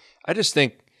hard. I just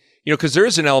think, because there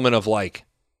is an element of like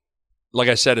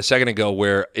I said a second ago,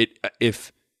 where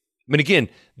again,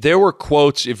 there were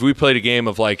quotes. If we played a game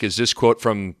of like, is this quote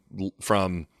from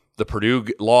the Purdue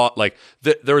law? Like,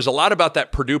 there was a lot about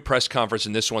that Purdue press conference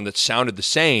in this one that sounded the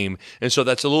same, and so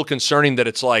that's a little concerning that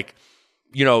it's like,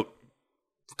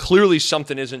 clearly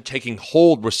something isn't taking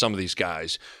hold with some of these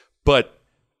guys. But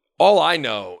all I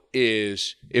know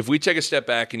is if we take a step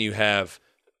back and you have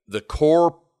the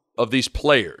core of these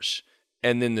players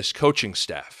and then this coaching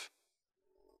staff,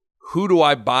 who do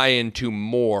I buy into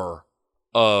more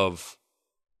of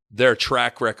their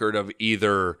track record of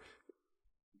either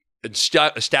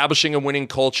establishing a winning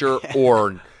culture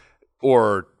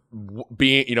or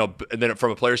being, and then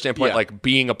from a player standpoint, like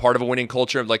being a part of a winning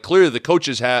culture? Like clearly the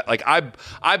coaches have, like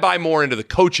I buy more into the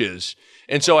coaches.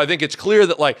 And so I think it's clear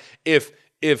that like if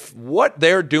what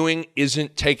they're doing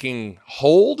isn't taking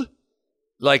hold,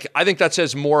 like I think that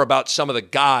says more about some of the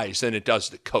guys than it does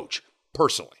the coach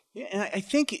personally. Yeah, and I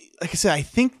think, like I said, I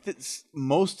think that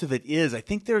most of it is. I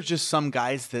think there's just some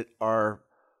guys that are,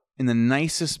 in the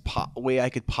nicest way I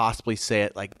could possibly say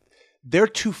it, like they're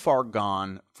too far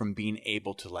gone from being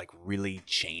able to like really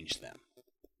change them.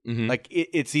 Mm-hmm. Like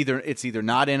it's either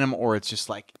not in them, or it's just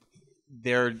like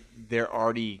they're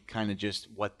already kind of just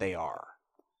what they are,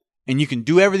 and you can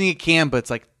do everything you can, but it's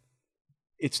like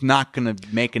it's not going to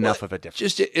make enough of a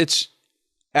difference. It's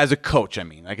as a coach. I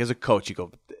mean, like as a coach, you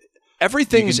go.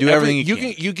 Everything's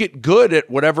you get good at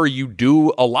whatever you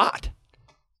do a lot.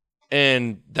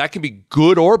 And that can be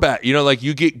good or bad. Like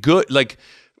you get good, like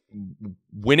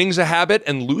winning's a habit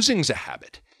and losing's a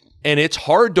habit. And it's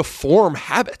hard to form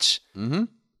habits. Mm-hmm.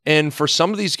 And for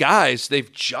some of these guys,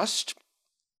 they've just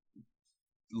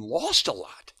lost a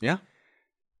lot. Yeah.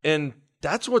 And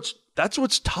that's what's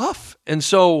tough. And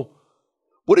so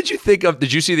what did you think of,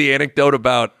 did you see the anecdote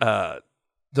about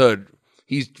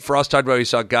Frost talked about he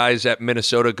saw guys at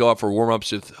Minnesota go out for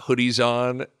warm-ups with hoodies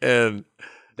on, and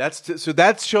so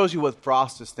that shows you what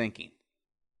Frost is thinking.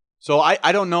 So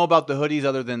I don't know about the hoodies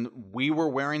other than we were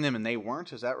wearing them and they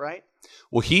weren't. Is that right?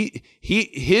 Well, I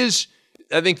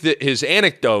think that his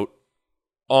anecdote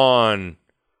on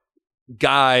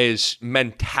guys'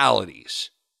 mentalities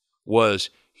was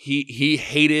he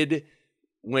hated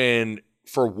when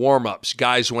for warm-ups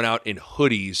guys went out in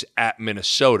hoodies at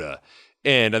Minnesota.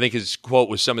 And I think his quote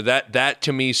was some of that. That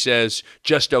to me says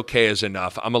just okay is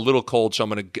enough. I'm a little cold, so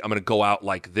I'm gonna go out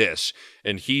like this.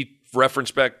 And he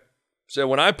referenced back, said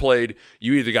when I played,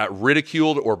 you either got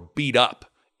ridiculed or beat up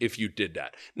if you did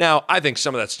that. Now I think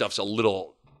some of that stuff's a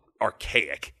little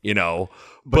archaic,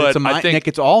 But I think Nick,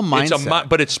 it's all mindset.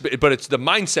 But it's the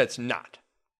mindset's not.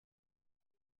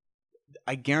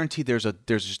 I guarantee there's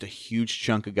just a huge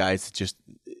chunk of guys that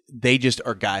they just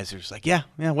are guys that are just like yeah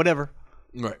whatever.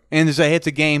 Right. And they say, it's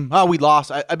a game. Oh, we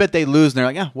lost. I bet they lose. And they're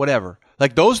like, yeah, whatever.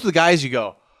 Like, those are the guys you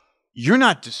go, you're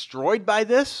not destroyed by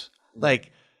this?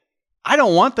 Like, I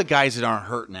don't want the guys that aren't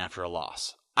hurting after a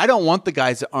loss. I don't want the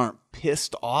guys that aren't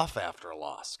pissed off after a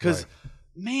loss. Because,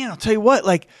 man, I'll tell you what,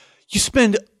 like, you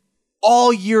spend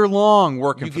all year long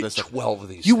working for this. 12 of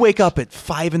these. You wake up at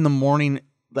 5 a.m,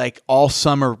 like, all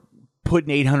summer, putting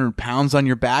 800 pounds on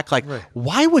your back. Like,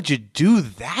 why would you do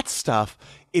that stuff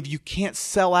if you can't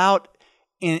sell out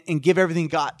and give everything you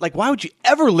got? Like, why would you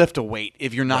ever lift a weight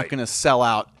if you're not going to sell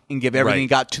out and give everything you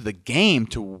got to the game,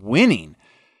 to winning?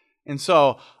 And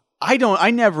so I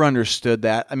never understood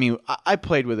that. I mean, I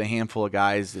played with a handful of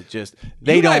guys that just,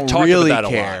 they don't really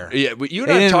care. Yeah, you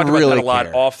and I have talked about that a lot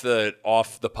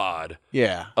off the pod.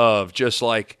 Yeah. Of just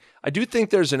like, I do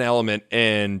think there's an element,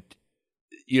 and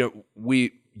you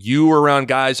were around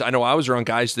guys, I know I was around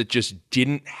guys that just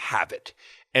didn't have it.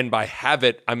 And by have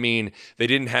it, I mean they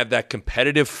didn't have that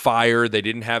competitive fire. They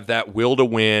didn't have that will to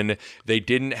win. They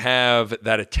didn't have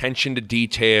that attention to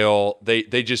detail. They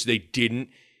didn't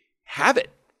have it.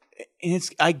 And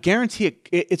I guarantee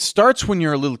it starts when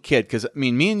you're a little kid. Because, I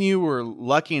mean, me and you were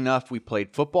lucky enough, we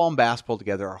played football and basketball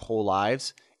together our whole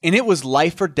lives. And it was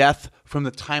life or death from the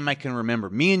time I can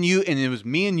remember. It was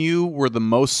me and you were the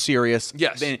most serious.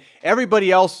 Yes.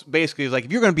 Everybody else basically was like,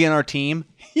 if you're going to be on our team,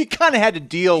 you kind of had to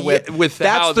deal with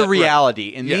that's the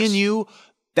reality. And me and you,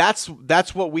 that's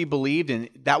what we believed, and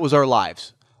that was our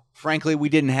lives. Frankly, we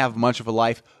didn't have much of a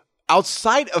life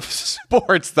outside of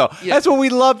sports, though. Yeah. That's what we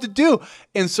loved to do.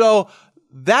 And so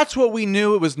that's what we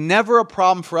knew. It was never a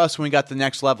problem for us when we got to the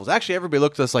next levels. Actually, everybody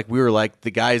looked at us like we were like the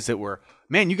guys that were,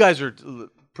 man, you guys are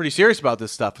pretty serious about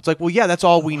this stuff. It's like, well, yeah, that's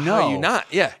all we know. How are you not?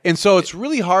 Yeah. And so it's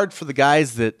really hard for the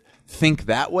guys that think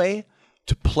that way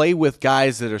to play with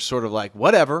guys that are sort of like,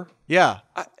 whatever. Yeah.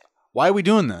 Why are we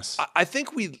doing this? I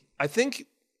think we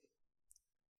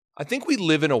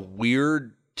live in a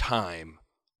weird time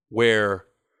where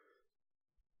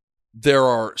there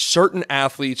are certain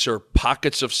athletes or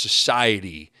pockets of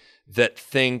society that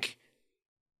think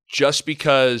just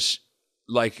because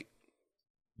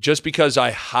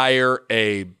I hire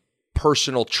a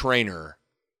personal trainer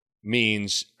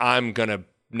means I'm going to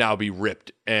now be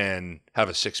ripped and have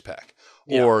a six-pack.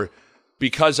 Yeah. Or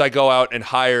because I go out and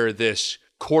hire this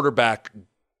quarterback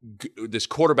this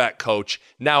quarterback coach,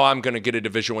 now I'm going to get a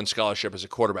Division I scholarship as a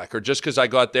quarterback, or just because I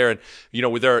go out there and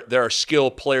there are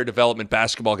skill player development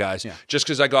basketball guys. Yeah. Just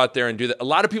because I go out there and do that, a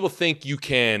lot of people think you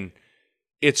can.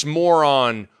 It's more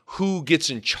on who gets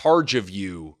in charge of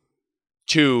you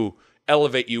to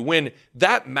elevate you. When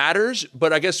that matters,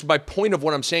 but I guess my point of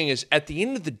what I'm saying is, at the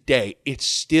end of the day, it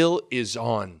still is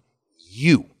on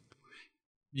you.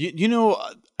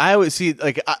 I always see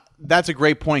that's a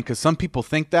great point, because some people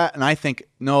think that, and I think,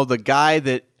 no, the guy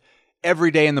that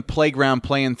every day in the playground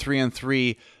playing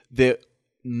 3-on-3 that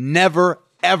never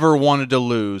ever wanted to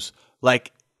lose,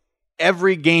 like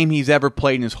every game he's ever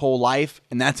played in his whole life,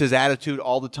 and that's his attitude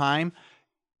all the time.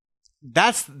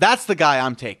 That's the guy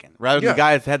I'm taking, rather than the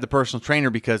guy that's had the personal trainer,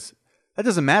 because that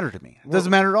doesn't matter to me. It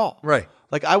doesn't matter at all. Right.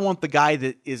 Like, I want the guy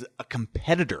that is a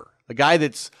competitor, the guy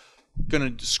that's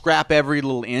going to scrap every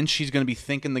little inch. He's going to be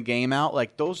thinking the game out.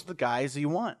 Like, those are the guys that you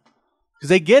want, because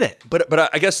they get it.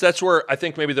 But I guess that's where I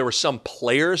think maybe there were some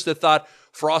players that thought,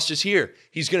 Frost is here.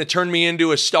 He's going to turn me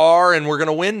into a star, and we're going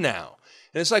to win now.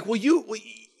 And it's like, well,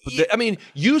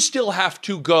 you still have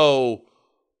to go.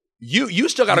 You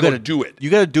still got to go do it. You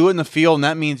got to do it in the field, and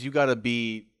that means you got to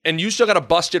be. And you still got to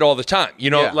bust it all the time.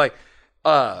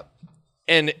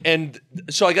 And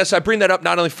so I guess I bring that up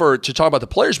not only to talk about the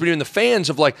players, but even the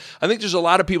fans of, like, I think there's a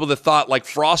lot of people that thought, like,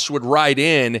 Frost would ride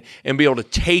in and be able to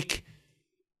take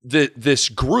this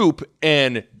group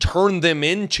and turn them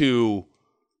into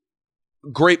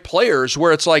great players,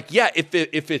 where it's like, yeah,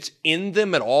 if it's in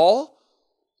them at all,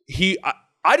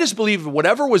 I just believe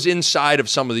whatever was inside of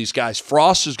some of these guys,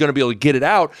 Frost is going to be able to get it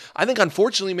out. I think,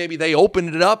 unfortunately, maybe they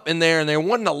opened it up in there, and there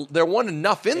wasn't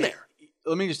enough in there.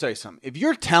 Let me just tell you something. If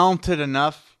you're talented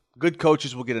enough, good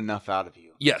coaches will get enough out of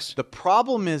you. Yes. The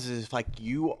problem is if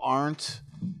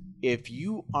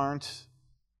you aren't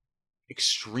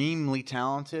extremely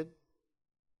talented,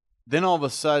 then all of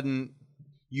a sudden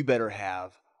you better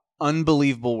have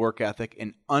unbelievable work ethic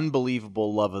and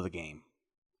unbelievable love of the game.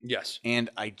 Yes. And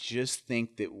I just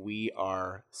think that we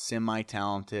are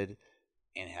semi-talented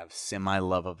and have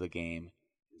semi-love of the game.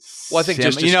 Well, I think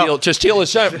just steal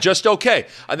is just okay.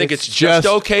 I think it's just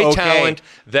okay talent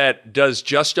that does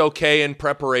just okay in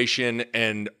preparation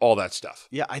and all that stuff.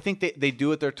 Yeah, I think they do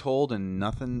what they're told, and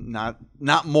nothing,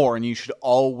 not more, and you should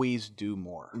always do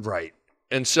more. Right.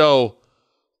 And so,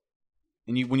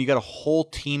 when you got a whole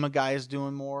team of guys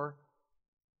doing more,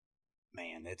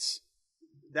 man, that's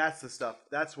the stuff.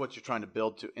 That's what you're trying to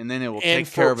build to, and then it will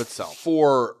take care of itself.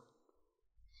 For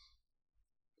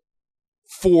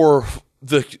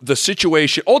the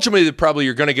situation, ultimately, probably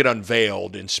you're going to get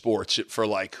unveiled in sports for,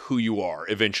 like, who you are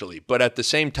eventually. But at the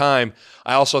same time,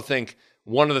 I also think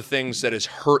one of the things that has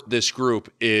hurt this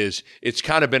group is it's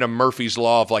kind of been a Murphy's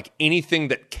Law of, like, anything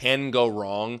that can go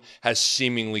wrong has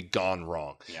seemingly gone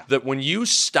wrong. Yeah. That when you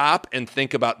stop and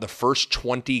think about the first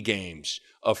 20 games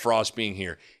of Frost being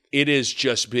here, it has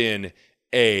just been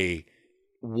a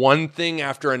one thing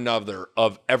after another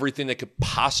of everything that could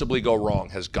possibly go wrong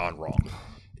has gone wrong.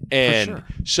 And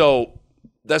so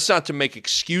that's not to make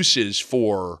excuses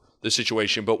for the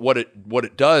situation, but what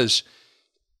it does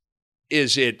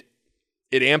is it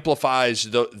amplifies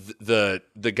the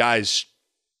guy's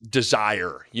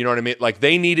desire. You know what I mean? Like,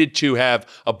 they needed to have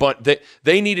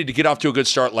they needed to get off to a good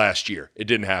start last year. It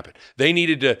didn't happen. They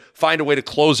needed to find a way to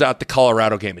close out the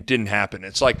Colorado game. It didn't happen.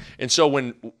 It's like,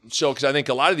 because I think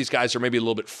a lot of these guys are maybe a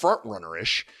little bit front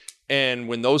runner-ish, and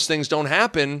when those things don't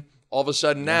happen, all of a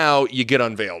sudden now you get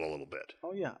unveiled a little bit.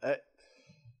 Oh, yeah.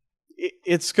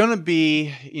 It's going to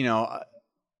be,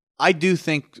 I do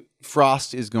think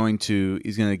Frost is going to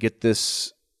get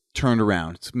this turned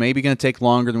around. It's maybe going to take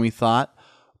longer than we thought,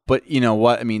 but you know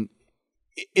what? I mean,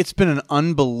 it's been an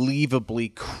unbelievably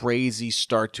crazy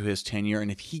start to his tenure, and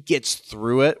if he gets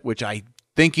through it, which I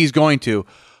think he's going to,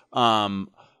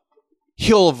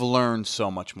 he'll have learned so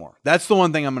much more. That's the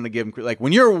one thing I'm going to give him. Like,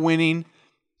 when you're winning,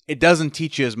 it doesn't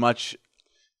teach you as much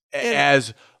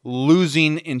as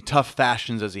losing in tough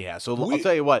fashions as he has. So I'll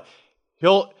tell you what,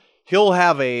 he'll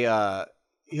have a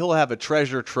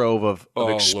treasure trove of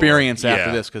experience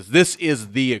after this, because this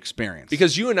is the experience.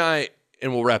 Because you and I,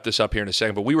 and we'll wrap this up here in a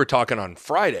second, but we were talking on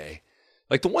Friday.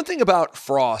 Like, the one thing about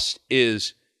Frost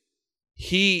is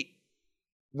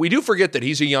we do forget that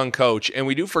he's a young coach, and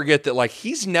we do forget that, like,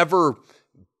 he's never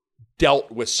dealt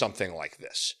with something like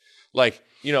this. Like,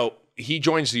 he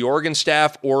joins the Oregon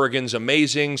staff. Oregon's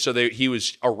amazing, so he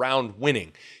was around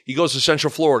winning. He goes to Central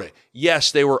Florida.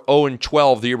 Yes, they were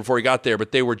 0-12 the year before he got there,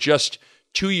 but they were just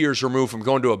 2 years removed from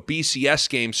going to a BCS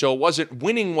game, so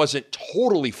winning wasn't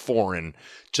totally foreign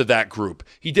to that group.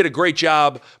 He did a great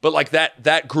job, but like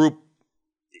that group,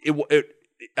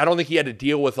 I don't think he had to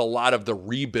deal with a lot of the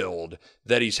rebuild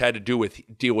that he's had to deal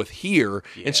with here.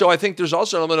 Yeah. And so I think there's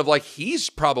also an element of like he's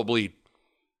probably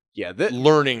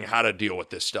learning how to deal with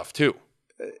this stuff too.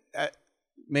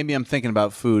 Maybe I'm thinking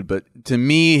about food, but to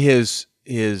me, his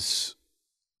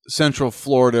Central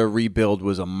Florida rebuild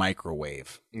was a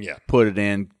microwave. Yeah. Put it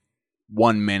in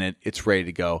 1 minute, it's ready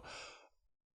to go.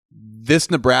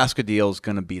 This Nebraska deal is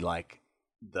going to be like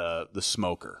the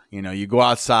smoker. You know, you go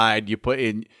outside, you put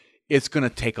in. It's going to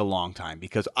take a long time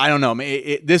because I don't know.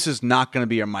 This is not going to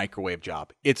be a microwave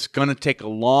job. It's going to take a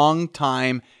long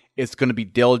time. It's going to be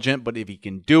diligent, but if he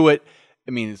can do it,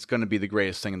 I mean, it's going to be the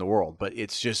greatest thing in the world. But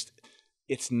it's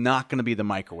not going to be the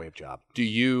microwave job.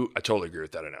 I totally agree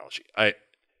with that analogy.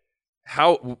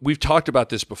 We've talked about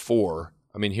this before.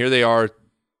 I mean, here they are.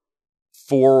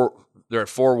 They're at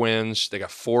 4 wins. They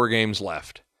got 4 games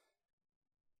left.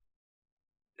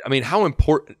 I mean, how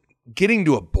important getting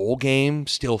to a bowl game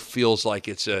still feels like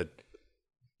it's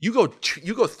you go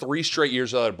 3 straight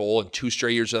years without a bowl and 2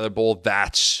 straight years without a bowl.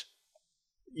 That's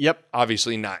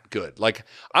obviously not good. Like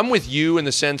I'm with you in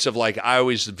the sense of like I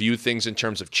always view things in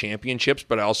terms of championships,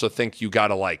 but I also think you got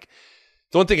to like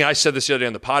the one thing I said this the other day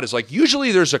on the pod is like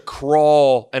usually there's a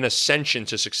crawl, an ascension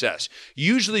to success.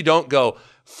 You usually don't go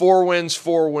 4 wins,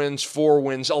 4 wins, 4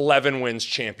 wins, 11 wins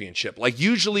championship. Like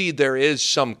usually there is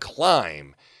some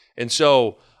climb. And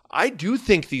so I do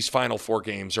think these final 4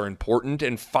 games are important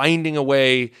and finding a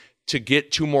way to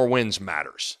get 2 more wins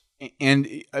matters.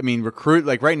 And I mean,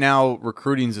 right now,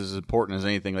 recruiting is as important as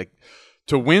anything. Like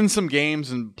to win some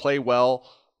games and play well,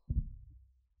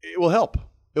 it will help.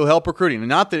 It'll help recruiting. And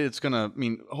not that it's going to, I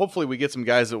mean, hopefully we get some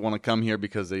guys that want to come here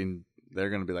because they're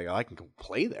going to be like, oh, I can go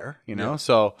play there, you know? Yeah.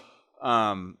 So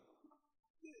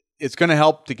it's going to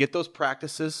help to get those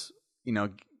practices, you know,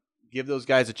 give those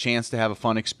guys a chance to have a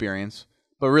fun experience.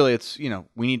 But really, it's, you know,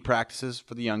 we need practices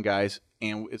for the young guys,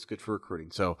 and it's good for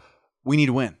recruiting. So we need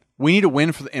to win. We need to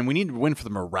win for the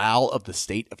morale of the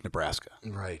state of Nebraska.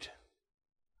 Right.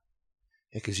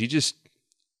 Yeah, because you just,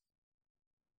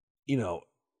 you know,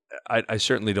 I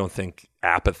certainly don't think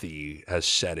apathy has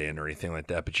set in or anything like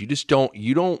that, but you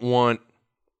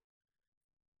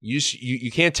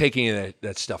can't take any of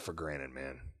that stuff for granted,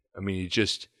 man. I mean,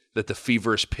 that the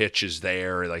feverish pitch is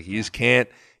there. Like you can't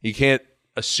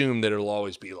assume that it'll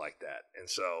always be like that. And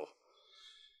so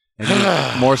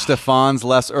more Stephans,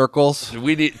 less Urkels.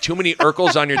 We need too many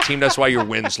Urkels on your team. That's why your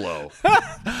win's low.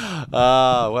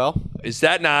 Well, is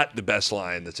that not the best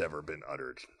line that's ever been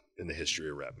uttered in the history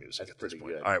of rap music at this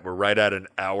point? Good. All right, we're right at an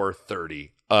hour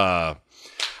 30. All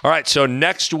right, so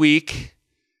next week,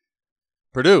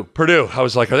 Purdue. I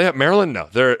was like, are they at Maryland? No,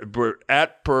 they're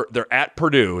at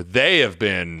Purdue. They've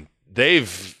been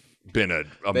had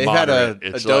a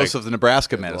dose of the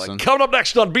Nebraska medicine. Like, coming up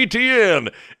next on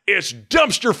BTN, it's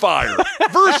dumpster fire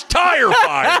versus tire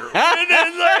fire.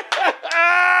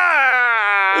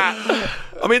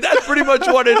 I mean, that's pretty much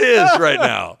what it is right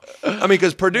now. I mean,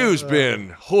 because Purdue's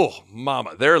been,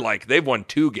 mama, they've won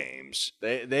 2 games.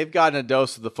 They've gotten a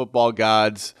dose of the football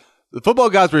gods. The football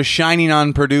gods were shining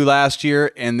on Purdue last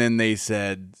year, and then they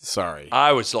said, sorry.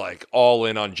 I was like all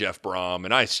in on Jeff Brom,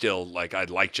 and I still I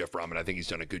like Jeff Brom, and I think he's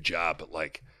done a good job. But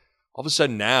like all of a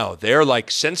sudden now, they're like,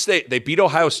 since they beat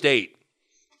Ohio State,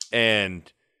 and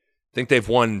I think they've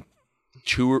won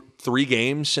 2 or 3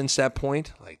 games since that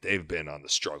point. Like they've been on the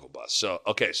struggle bus. So,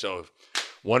 okay, so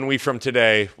 1 week from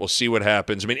today, we'll see what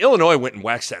happens. I mean, Illinois went and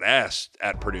waxed that ass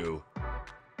at Purdue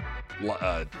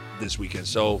this weekend.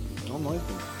 So I'm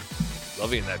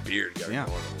loving that beard. Yeah. Going a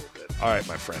little bit. All right,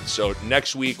 my friend. So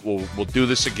next week we'll do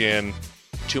this again.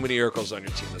 Too many Urkels on your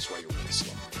team. That's why you're winning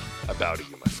slow. I bow to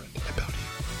you, my friend. I bow to you.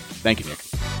 Thank you, Nick.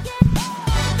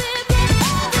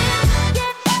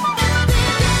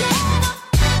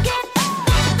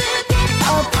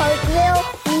 A Parkville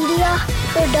Media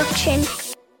Production.